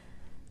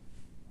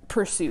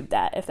pursued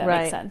that, if that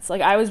makes sense.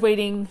 Like, I was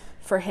waiting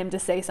for him to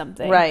say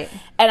something, right?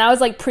 And I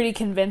was like pretty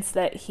convinced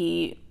that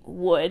he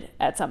would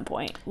at some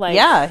point. Like,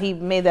 yeah, he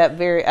made that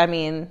very, I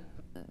mean,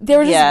 there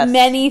were just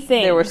many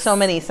things. There were so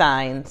many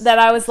signs that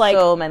I was like,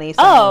 so many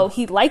signs. Oh,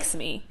 he likes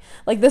me.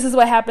 Like, this is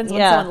what happens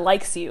when someone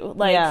likes you.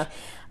 Like,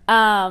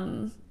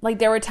 like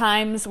there were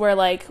times where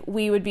like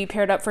we would be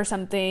paired up for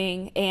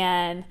something,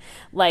 and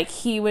like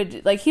he was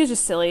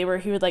just silly, where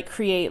he would like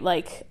create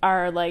like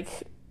our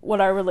like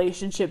what our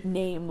relationship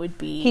name would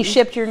be. He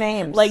shipped your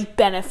names, like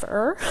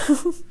Bennifer,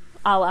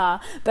 a la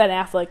Ben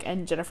Affleck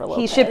and Jennifer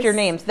Lopez. He shipped your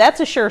names. That's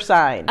a sure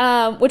sign.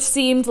 Which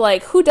seemed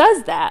like, who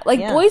does that? Like,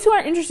 boys who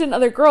aren't interested in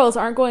other girls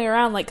aren't going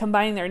around like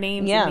combining their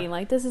names and being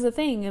like, this is a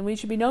thing and we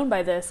should be known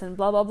by this and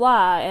blah blah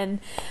blah, and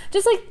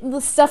just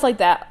like stuff like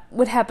that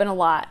would happen a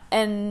lot.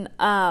 And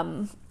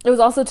it was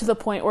also to the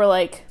point where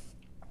like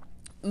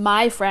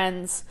my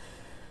friends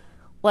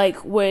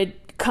like would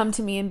come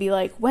to me and be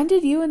like, when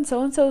did you and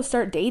so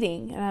start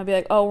dating? And I'd be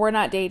like, oh, we're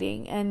not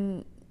dating.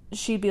 And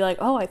she'd be like,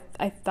 oh,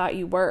 I thought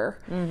you were.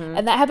 Mm-hmm.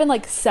 And that happened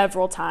like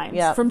several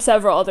times from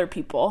several other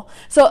people.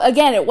 So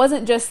again, it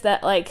wasn't just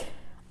that like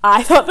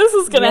I thought this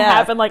was going to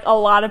happen. Like, a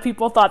lot of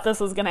people thought this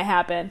was going to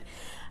happen.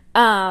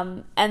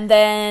 And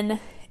then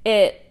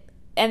it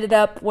ended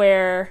up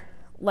where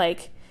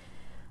like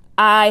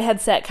I had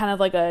set kind of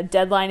like a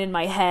deadline in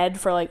my head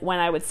for like when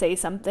I would say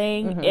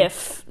something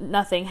if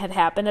nothing had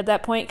happened at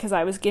that point, because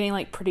I was getting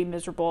like pretty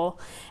miserable,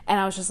 and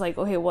I was just like,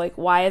 okay, well, like,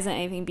 why isn't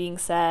anything being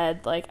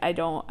said? Like,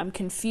 I'm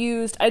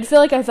confused. I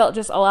felt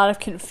just a lot of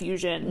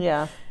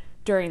confusion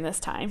during this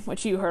time,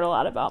 which you heard a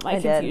lot about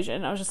my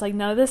confusion. I was just like,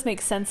 none of this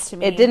makes sense to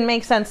me. It didn't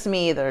make sense to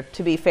me either,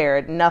 to be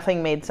fair.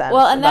 Nothing made sense.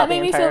 Well, and that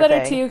made me feel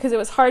better too, because it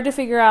was hard to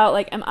figure out,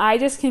 like, am I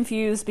just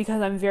confused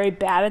because I'm very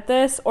bad at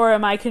this, or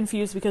am I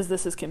confused because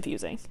this is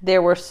confusing?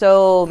 There were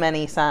so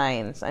many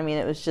signs. I mean,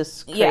 it was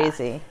just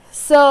crazy. Yeah.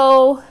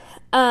 So,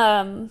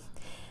 I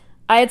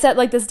had set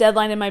like this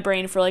deadline in my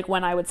brain for like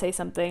when I would say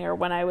something or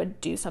when I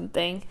would do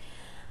something.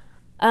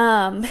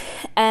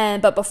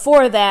 But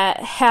before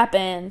that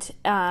happened,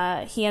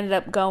 he ended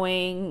up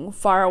going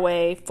far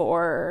away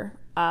for,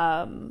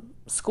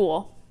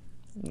 school,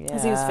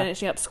 because he was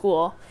finishing up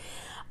school.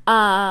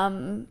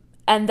 And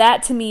And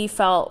that to me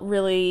felt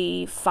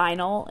really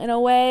final in a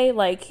way.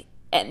 Like,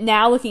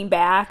 now looking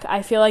back,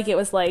 I feel like it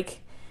was like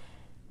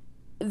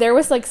there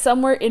was like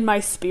somewhere in my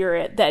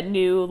spirit that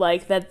knew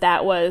like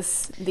that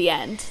was the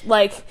end.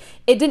 Like,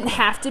 it didn't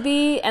have to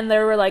be, and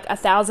there were like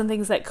 1,000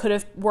 things that could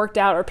have worked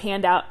out or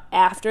panned out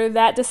after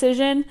that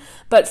decision.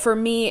 But for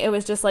me, it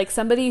was just like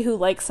somebody who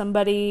likes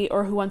somebody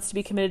or who wants to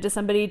be committed to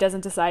somebody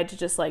doesn't decide to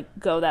just like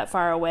go that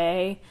far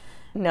away.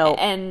 No.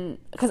 And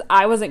because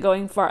I wasn't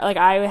going far, like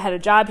I had a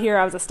job here,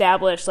 I was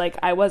established, like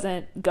I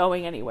wasn't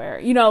going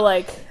anywhere, you know,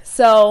 like,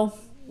 so.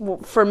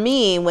 For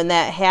me, when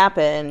that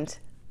happened,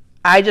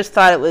 I just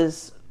thought it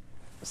was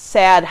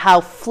sad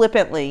how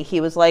flippantly he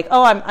was like,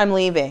 "Oh, I'm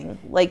leaving."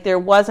 Like, there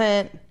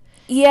wasn't.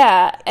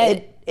 Yeah.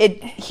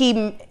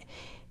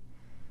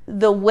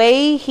 The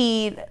way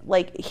he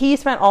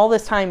spent all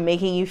this time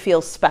making you feel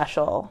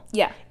special.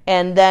 Yeah.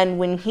 And then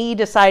when he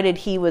decided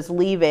he was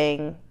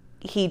leaving,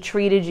 he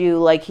treated you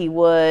like he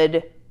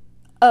would.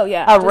 Oh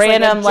yeah. A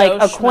random like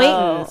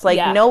acquaintance, Schmo. like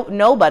Yeah.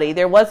 nobody.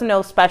 There was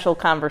no special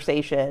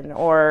conversation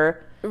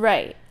or.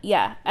 Right.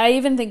 Yeah. I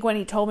even think when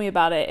he told me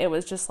about it, it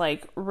was just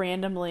like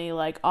randomly,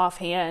 like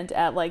offhand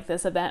at like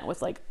this event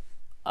with like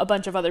a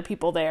bunch of other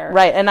people there.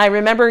 Right. And I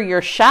remember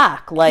your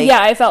shock. Like,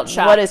 yeah, I felt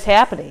shocked. What is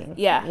happening?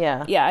 Yeah.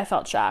 Yeah. Yeah. I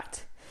felt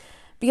shocked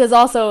because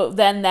also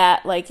then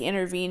that like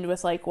intervened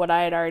with like what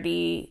I had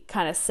already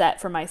kind of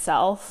set for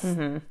myself.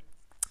 Mm-hmm.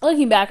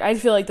 Looking back, I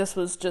feel like this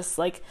was just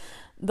like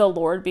the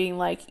Lord being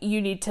like, you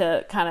need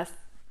to kind of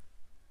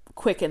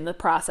quicken the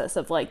process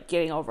of like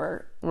getting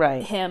over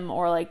him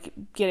or like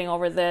getting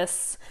over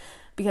this,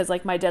 because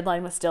like my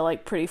deadline was still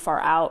like pretty far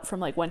out from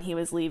like when he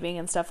was leaving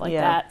and stuff like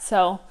that.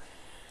 So,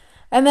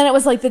 and then it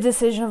was like the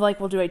decision of like,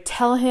 well, do I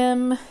tell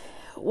him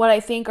what I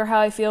think or how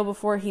I feel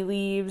before he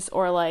leaves,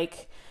 or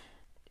like,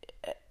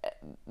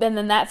 and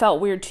then that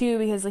felt weird too,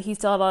 because like he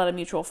still had a lot of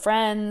mutual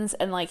friends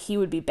and like he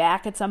would be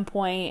back at some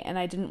point, and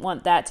I didn't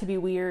want that to be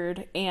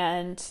weird.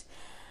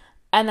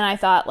 And then I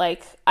thought,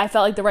 like, I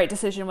felt like the right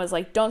decision was,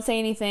 like, don't say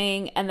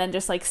anything, and then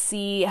just, like,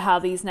 see how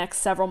these next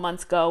several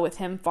months go with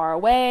him far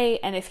away,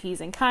 and if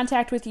he's in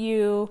contact with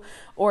you,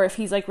 or if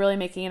he's, like, really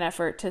making an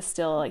effort to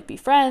still, like, be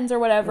friends or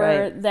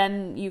whatever,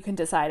 then you can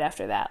decide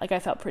after that. Like, I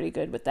felt pretty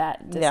good with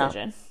that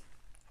decision. Yeah.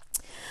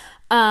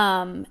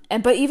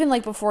 But even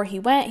like before he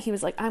went, he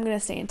was like, I'm going to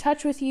stay in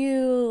touch with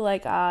you.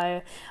 Like,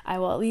 I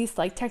will at least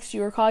like text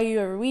you or call you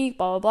every week,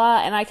 blah, blah,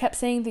 blah. And I kept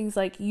saying things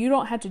like, you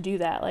don't have to do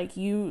that. Like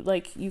you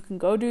can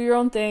go do your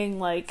own thing.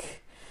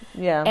 Like,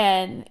 yeah.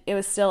 And it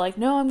was still like,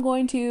 no, I'm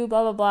going to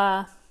blah,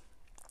 blah,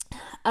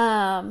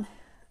 blah.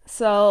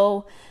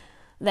 So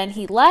then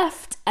he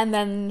left, and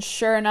then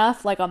sure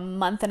enough, like a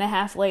month and a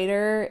half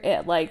later,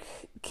 it like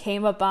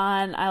came up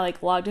on, I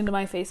like logged into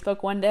my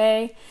Facebook one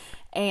day,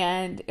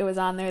 and it was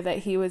on there that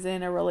he was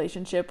in a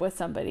relationship with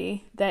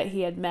somebody that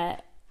he had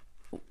met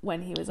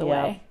when he was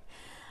away.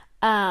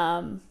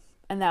 And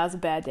that was a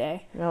bad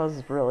day. That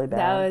was really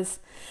bad.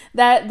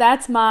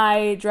 That's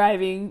my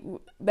driving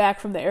back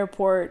from the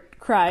airport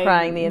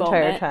crying the moment.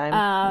 Entire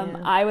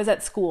time. I was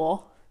at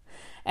school,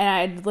 and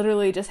I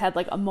literally just had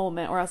like a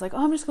moment where I was like,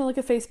 oh, I'm just gonna look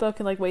at Facebook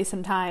and like waste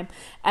some time.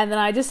 And then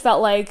I just felt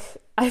like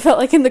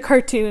in the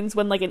cartoons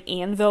when like an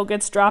anvil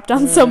gets dropped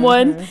on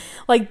someone,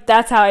 like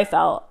that's how I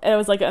felt. It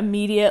was like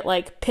immediate,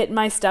 like pit in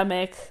my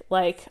stomach.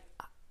 Like,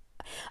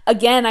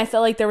 again, I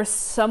felt like there was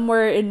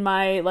somewhere in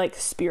my like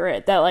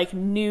spirit that like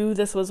knew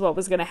this was what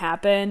was going to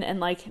happen, and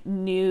like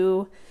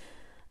knew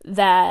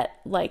that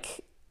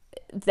like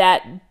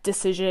that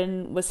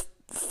decision was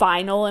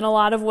final in a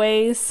lot of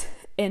ways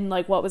in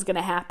like what was going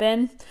to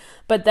happen.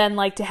 But then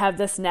like to have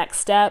this next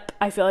step,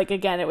 I feel like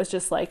again it was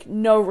just like,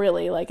 no,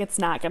 really, like it's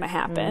not going to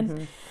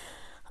happen.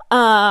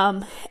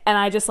 And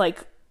I just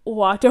like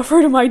walked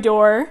over to my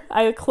door.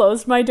 I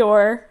closed my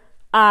door.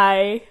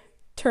 I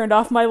turned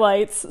off my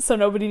lights so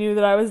nobody knew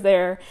that I was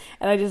there,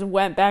 and I just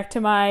went back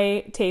to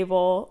my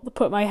table,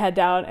 put my head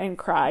down, and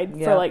cried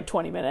for like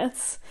 20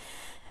 minutes.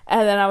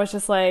 And then I was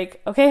just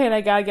like, okay, and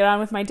I gotta get on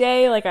with my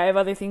day. Like, I have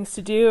other things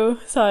to do.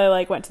 So I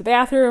like went to the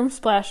bathroom,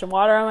 splashed some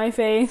water on my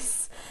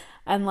face,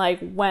 and like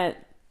went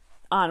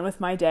on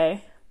with my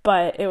day.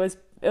 But it was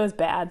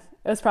bad.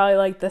 It was probably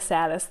like the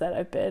saddest that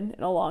I've been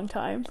in a long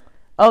time.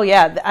 Oh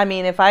yeah, I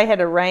mean, if I had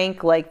to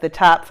rank like the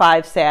top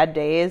 5 sad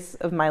days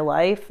of my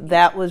life,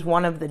 that was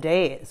one of the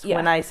days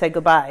when I said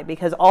goodbye.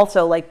 Because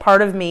also, like,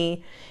 part of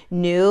me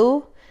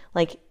knew,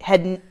 like,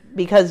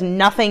 because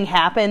nothing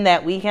happened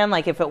that weekend.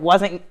 Like, if it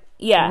wasn't,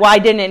 why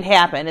didn't it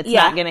happen? It's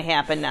not going to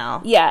happen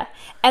now. Yeah,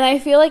 and I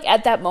feel like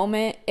at that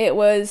moment it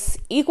was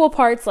equal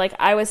parts. Like,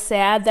 I was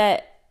sad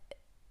that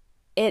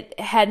it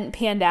hadn't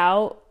panned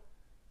out,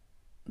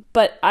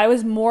 but I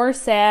was more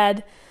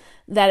sad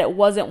that it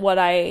wasn't what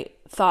I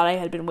thought I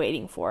had been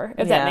waiting for,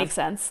 if that makes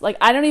sense. Like,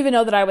 I don't even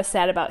know that I was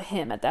sad about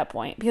him at that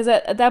point, because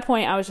at that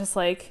point I was just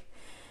like,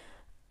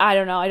 I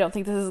don't know, I don't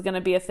think this is going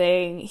to be a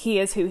thing. He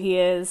is who he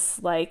is.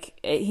 Like,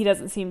 he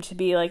doesn't seem to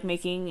be like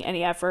making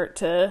any effort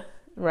to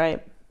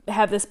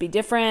have this be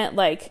different.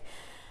 Like,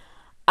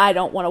 I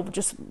don't want to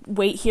just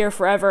wait here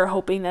forever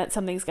hoping that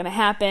something's going to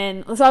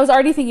happen. So I was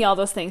already thinking all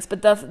those things,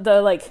 but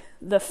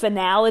the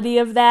finality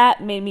of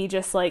that made me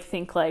just like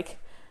think like,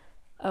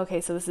 okay,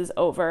 so this is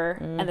over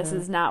and this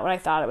is not what I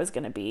thought it was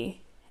going to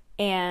be.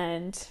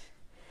 And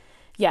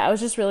yeah, it was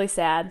just really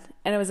sad.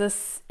 And it was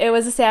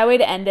a sad way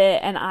to end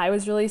it. And I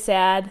was really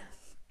sad,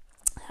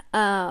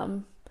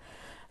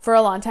 for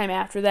a long time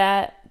after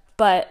that.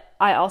 But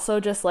I also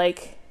just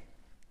like,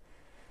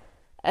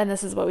 and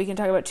this is what we can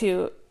talk about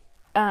too,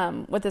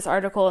 with this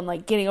article and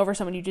like getting over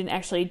someone you didn't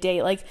actually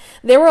date. Like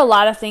there were a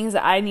lot of things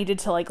that I needed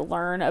to like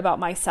learn about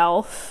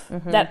myself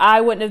that I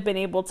wouldn't have been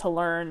able to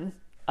learn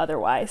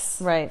otherwise.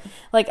 Right.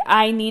 Like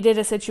I needed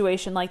a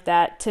situation like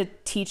that to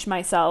teach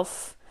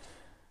myself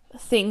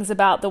things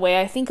about the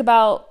way I think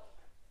about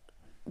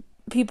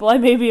people I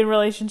may be in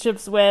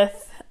relationships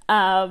with,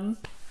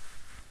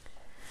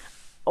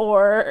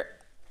 or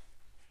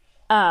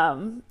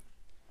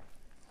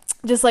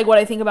just like what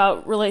I think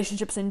about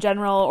relationships in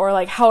general, or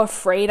like how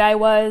afraid I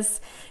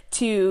was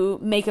to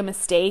make a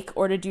mistake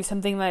or to do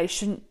something that I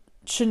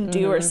shouldn't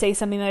do, or say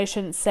something that I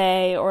shouldn't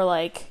say, or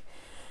like,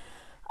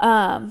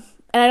 and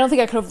I don't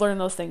think I could have learned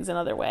those things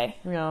another way.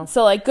 Yeah.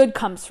 So like good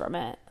comes from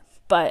it,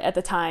 but at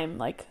the time,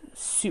 like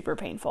super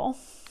painful.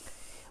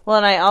 Well,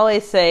 and I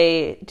always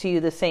say to you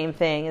the same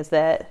thing, is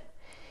that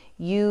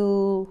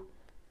you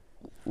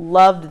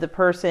loved the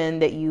person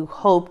that you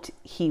hoped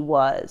he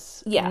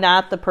was,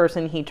 not the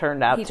person he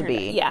turned out to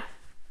be. Yeah.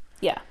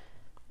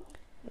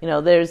 You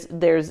know, there's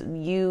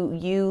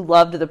you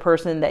loved the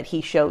person that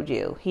he showed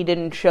you. He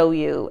didn't show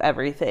you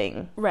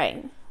everything.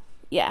 Right.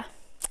 Yeah.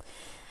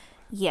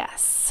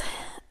 Yes.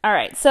 All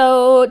right.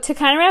 So to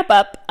kind of wrap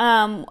up,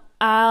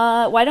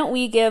 why don't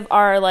we give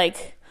our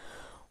like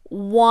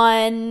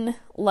one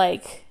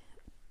like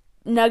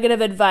nugget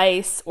of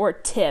advice or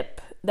tip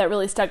that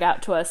really stuck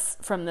out to us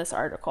from this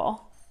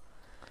article?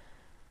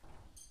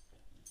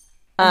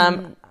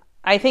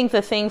 I think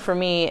the thing for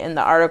me in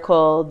the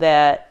article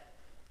that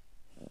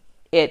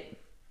it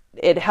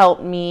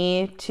helped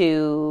me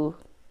to,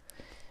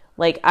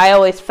 like, I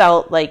always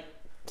felt like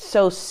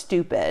so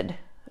stupid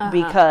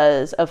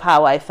because of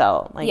how I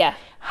felt. Like,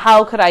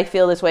 how could I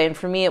feel this way? And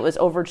for me, it was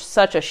over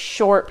such a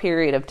short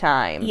period of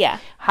time. Yeah.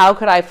 How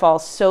could I fall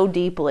so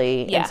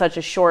deeply in such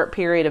a short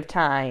period of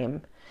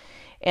time?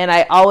 And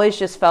I always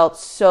just felt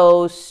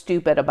so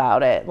stupid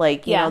about it.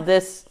 Like, you know,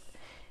 this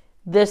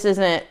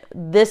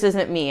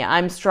isn't me.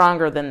 I'm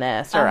stronger than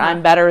this, or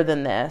I'm better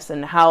than this,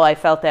 and how I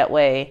felt that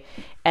way.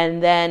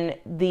 And then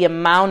the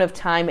amount of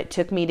time it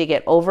took me to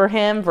get over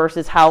him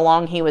versus how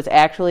long he was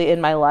actually in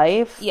my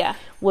life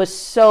was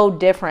so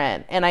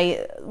different. And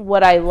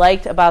what I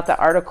liked about the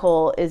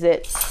article is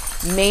it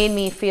made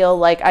me feel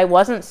like I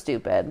wasn't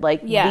stupid.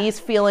 Like these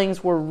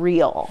feelings were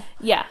real.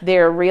 Yeah.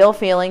 They're real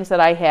feelings that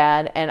I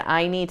had, and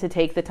I need to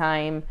take the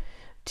time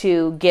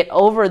to get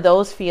over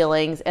those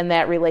feelings and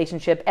that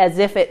relationship as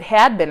if it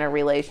had been a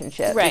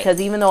relationship. Right. Because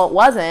even though it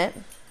wasn't.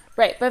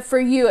 Right, but for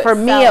you, it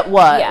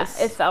was. Yeah,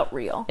 it felt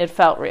real. It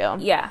felt real.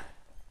 Yeah.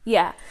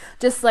 Yeah.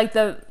 Just like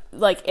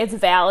it's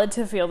valid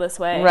to feel this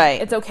way.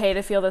 Right. It's okay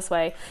to feel this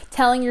way.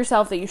 Telling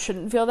yourself that you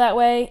shouldn't feel that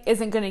way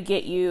isn't going to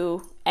get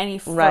you any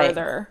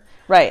further.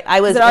 Right. I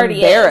was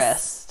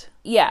embarrassed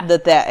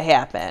that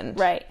happened.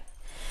 Right.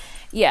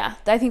 Yeah,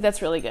 I think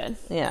that's really good.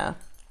 Yeah.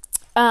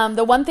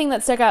 The one thing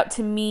that stuck out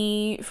to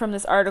me from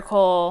this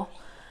article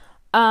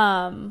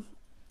was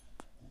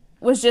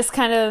just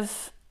kind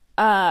of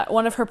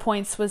one of her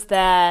points was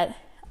that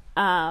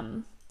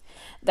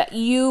that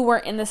you were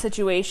in the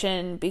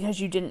situation because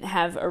you didn't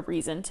have a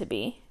reason to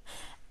be.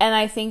 And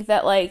I think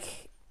that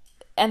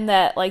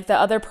the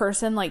other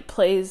person like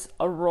plays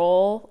a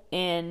role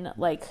in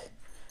like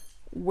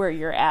where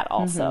you're at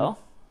also.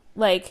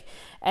 Like,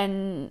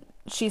 and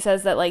she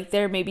says that like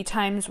there may be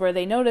times where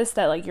they notice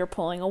that like you're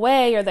pulling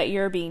away or that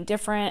you're being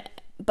different,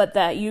 but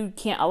that you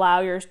can't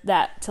allow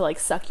that to like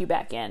suck you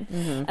back in.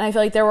 And I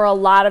feel like there were a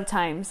lot of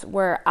times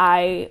where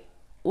I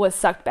was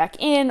sucked back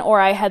in, or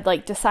I had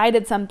like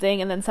decided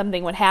something and then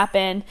something would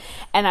happen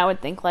and I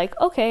would think like,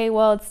 okay,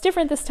 well it's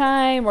different this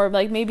time, or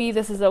like maybe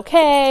this is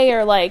okay,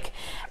 or like,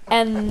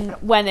 and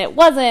when it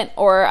wasn't,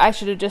 or I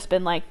should have just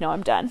been like, no,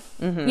 I'm done,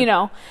 you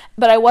know,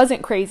 but I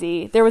wasn't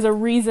crazy. There was a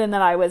reason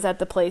that I was at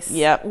the place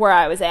where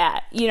I was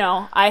at, you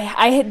know.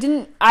 I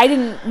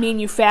didn't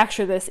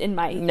manufacture this in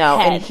my head.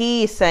 And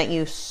he sent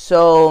you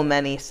so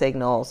many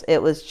signals.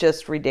 It was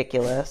just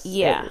ridiculous.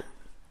 Yeah.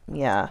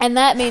 And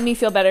that made me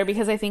feel better,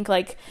 because I think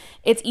like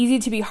it's easy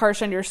to be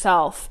harsh on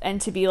yourself and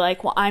to be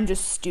like, well, I'm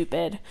just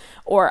stupid,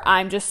 or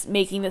I'm just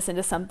making this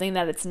into something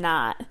that it's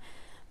not.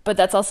 But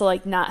that's also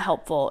like not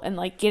helpful in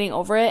like getting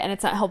over it, and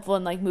it's not helpful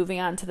in like moving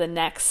on to the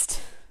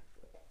next,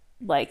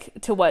 like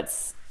to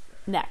what's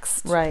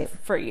next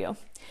for you.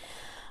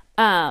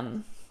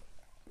 Yeah,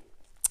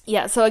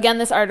 so again,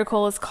 this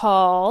article is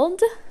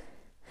called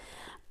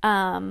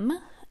The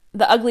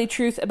Ugly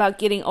Truth About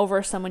Getting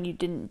Over Someone You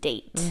Didn't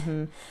Date.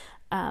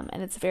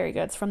 And it's very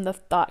good. It's from the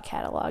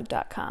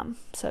thoughtcatalog.com.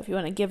 So if you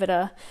want to give it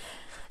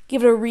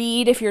give it a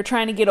read if you're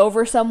trying to get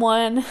over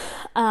someone,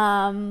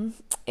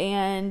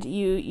 and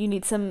you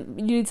need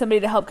somebody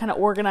to help kind of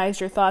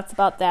organize your thoughts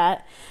about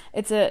that.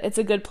 It's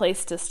a good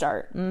place to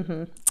start.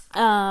 Mm-hmm.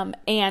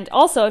 And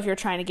also, if you're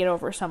trying to get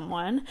over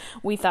someone,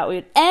 we thought we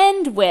would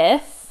end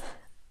with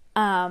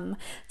some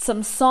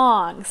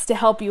songs to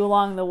help you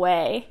along the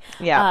way.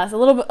 Yeah, so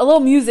a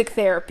little music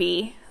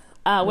therapy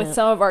with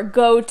some of our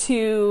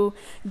go-to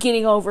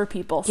getting over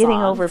people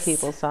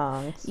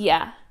songs.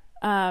 Yeah.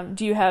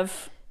 Do you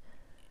have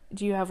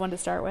one to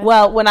start with?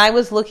 Well, when I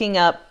was looking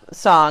up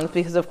songs,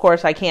 because of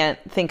course I can't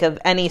think of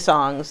any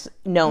songs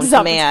known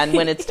to man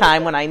when it's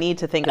time when I need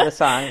to think of a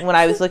song. When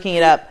I was looking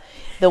it up,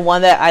 the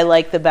one that I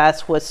liked the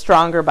best was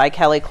Stronger by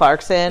Kelly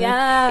Clarkson.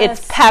 Yes.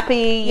 It's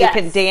peppy. Yes.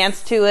 You can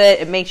dance to it.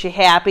 It makes you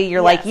happy.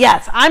 You're like,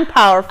 yes, I'm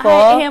powerful.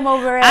 I am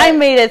over it. I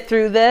made it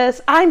through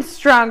this. I'm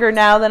stronger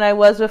now than I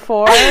was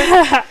before.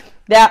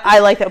 I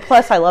like that.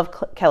 Plus, I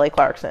love Kelly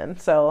Clarkson.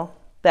 So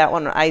that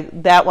one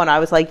I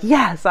was like,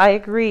 yes, I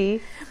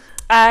agree.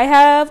 I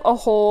have a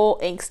whole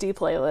angsty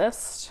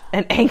playlist.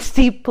 An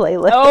angsty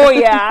playlist. Oh,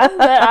 yeah.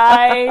 That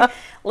I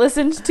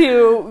listened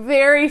to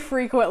very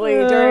frequently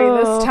during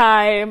this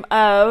time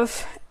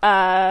of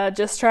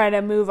just trying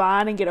to move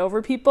on and get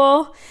over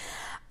people.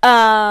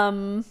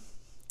 So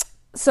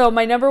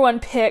my number one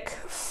pick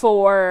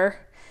for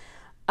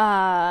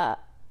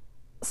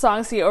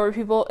songs to get over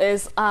people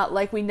is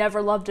Like We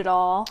Never Loved It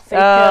All, Faith Hill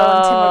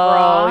and Tim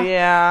McGraw. Oh,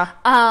 yeah.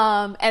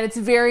 And it's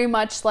very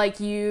much like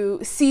you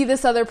see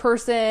this other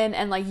person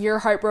and like you're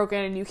heartbroken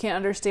and you can't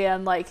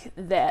understand like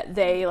that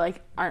they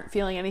like aren't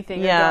feeling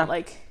anything. Yeah. Or don't,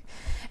 like,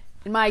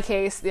 in my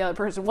case, the other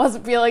person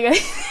wasn't feeling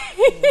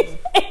anything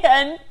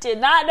and did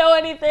not know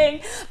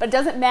anything, but it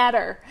doesn't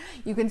matter.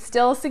 You can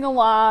still sing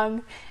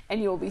along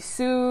and you will be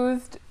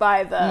soothed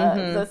by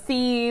the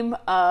theme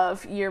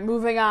of you're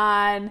moving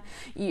on.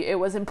 It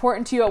was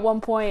important to you at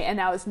one point and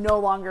now it's no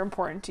longer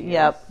important to you.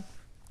 Yep.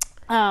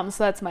 So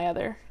that's my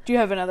other. Do you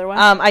have another one?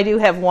 I do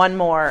have one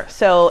more.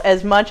 So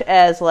as much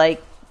as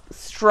like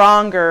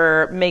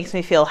Stronger makes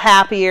me feel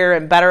happier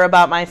and better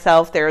about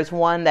myself, there is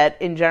one that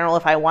in general,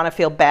 if I want to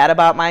feel bad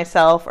about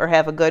myself or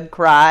have a good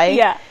cry,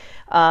 Yeah.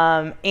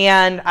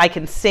 And I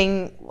can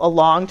sing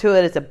along to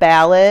it. It's a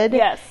ballad.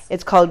 Yes.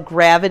 It's called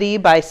Gravity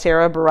by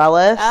Sarah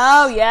Bareilles.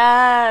 Oh,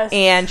 yes.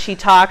 And she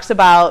talks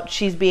about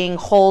she's being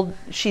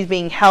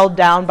held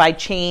down by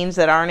chains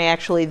that aren't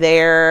actually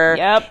there.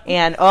 Yep.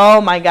 And oh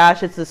my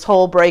gosh, it's this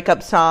whole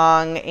breakup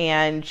song,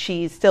 and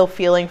she's still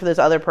feeling for this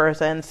other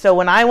person. So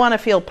when I want to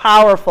feel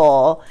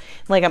powerful,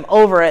 like I'm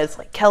over it, it's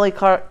like Kelly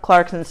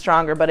Clarkson's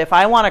Stronger. But if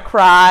I want to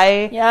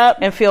cry Yep.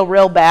 and feel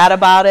real bad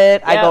about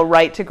it, I Yep. go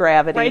right to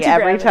Gravity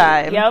every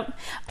time. Yep.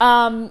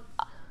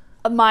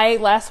 My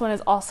last one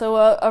is also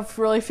a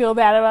really feel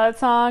bad about it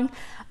song.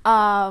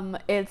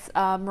 It's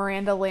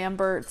Miranda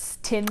Lambert's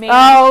Tin Man.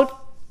 Oh,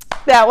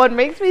 that one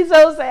makes me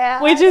so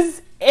sad.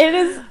 It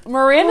is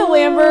Miranda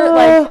Lambert,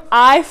 like,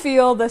 I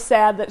feel the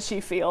sad that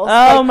she feels.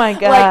 Oh, like, my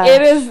gosh. Like,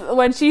 it is,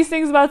 when she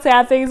sings about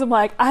sad things, I'm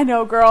like, I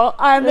know, girl,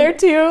 I'm there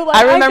too. Like,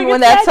 I remember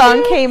when that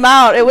song came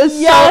out. It was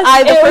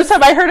the first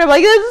time I heard it, I'm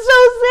like, this is so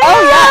sad.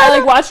 Oh, yeah. I,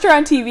 like, watched her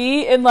on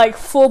TV in, like,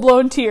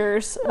 full-blown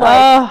tears.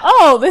 Like,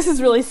 oh, this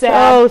is really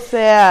sad. So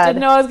sad.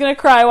 Didn't know I was going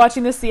to cry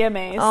watching the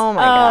CMAs. Oh,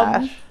 my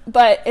gosh.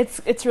 But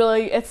it's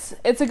really, it's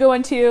a good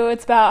one, too.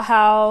 It's about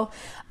how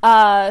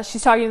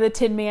she's talking to the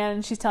Tin Man,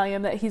 and she's telling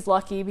him that he's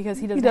lucky because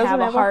he doesn't have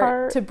a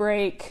heart to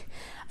break,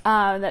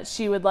 that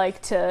she would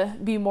like to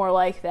be more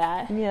like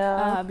that,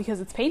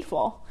 because it's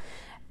painful.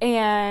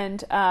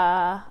 And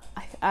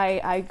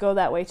I go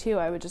that way too.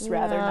 I would just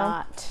rather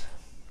not.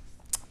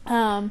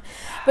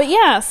 But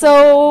yeah,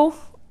 so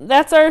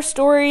that's our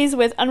stories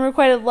with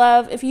unrequited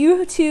love. If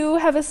you too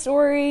have a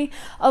story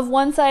of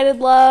one-sided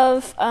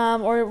love,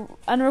 or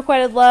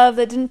unrequited love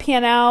that didn't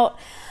pan out,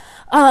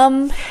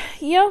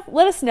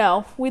 let us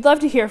know. We'd love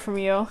to hear from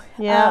you.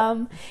 Yeah.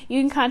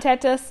 You can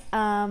contact us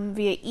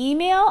via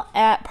email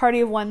at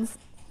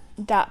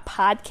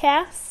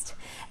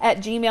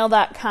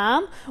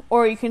partyofones.podcast@gmail.com,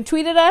 or you can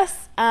tweet at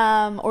us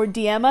or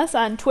DM us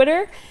on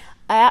Twitter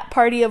at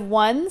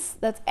partyofones.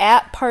 That's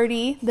at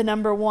party, the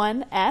number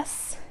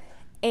 1S.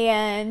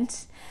 And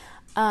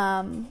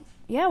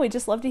we'd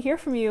just love to hear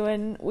from you,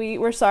 and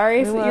we're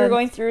sorry if you're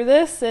going through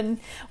this, and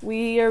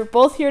we are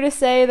both here to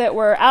say that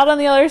we're out on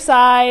the other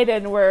side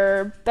and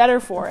we're better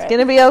for it. It's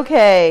gonna be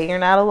okay. You're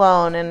not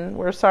alone, and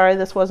we're sorry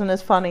this wasn't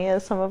as funny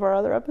as some of our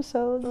other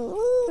episodes.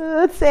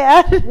 That's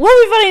sad.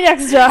 We'll be funny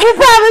next time. We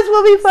promise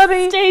we'll be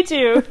funny. Stay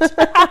tuned.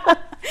 All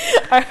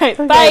right,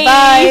 Okay, bye.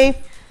 bye.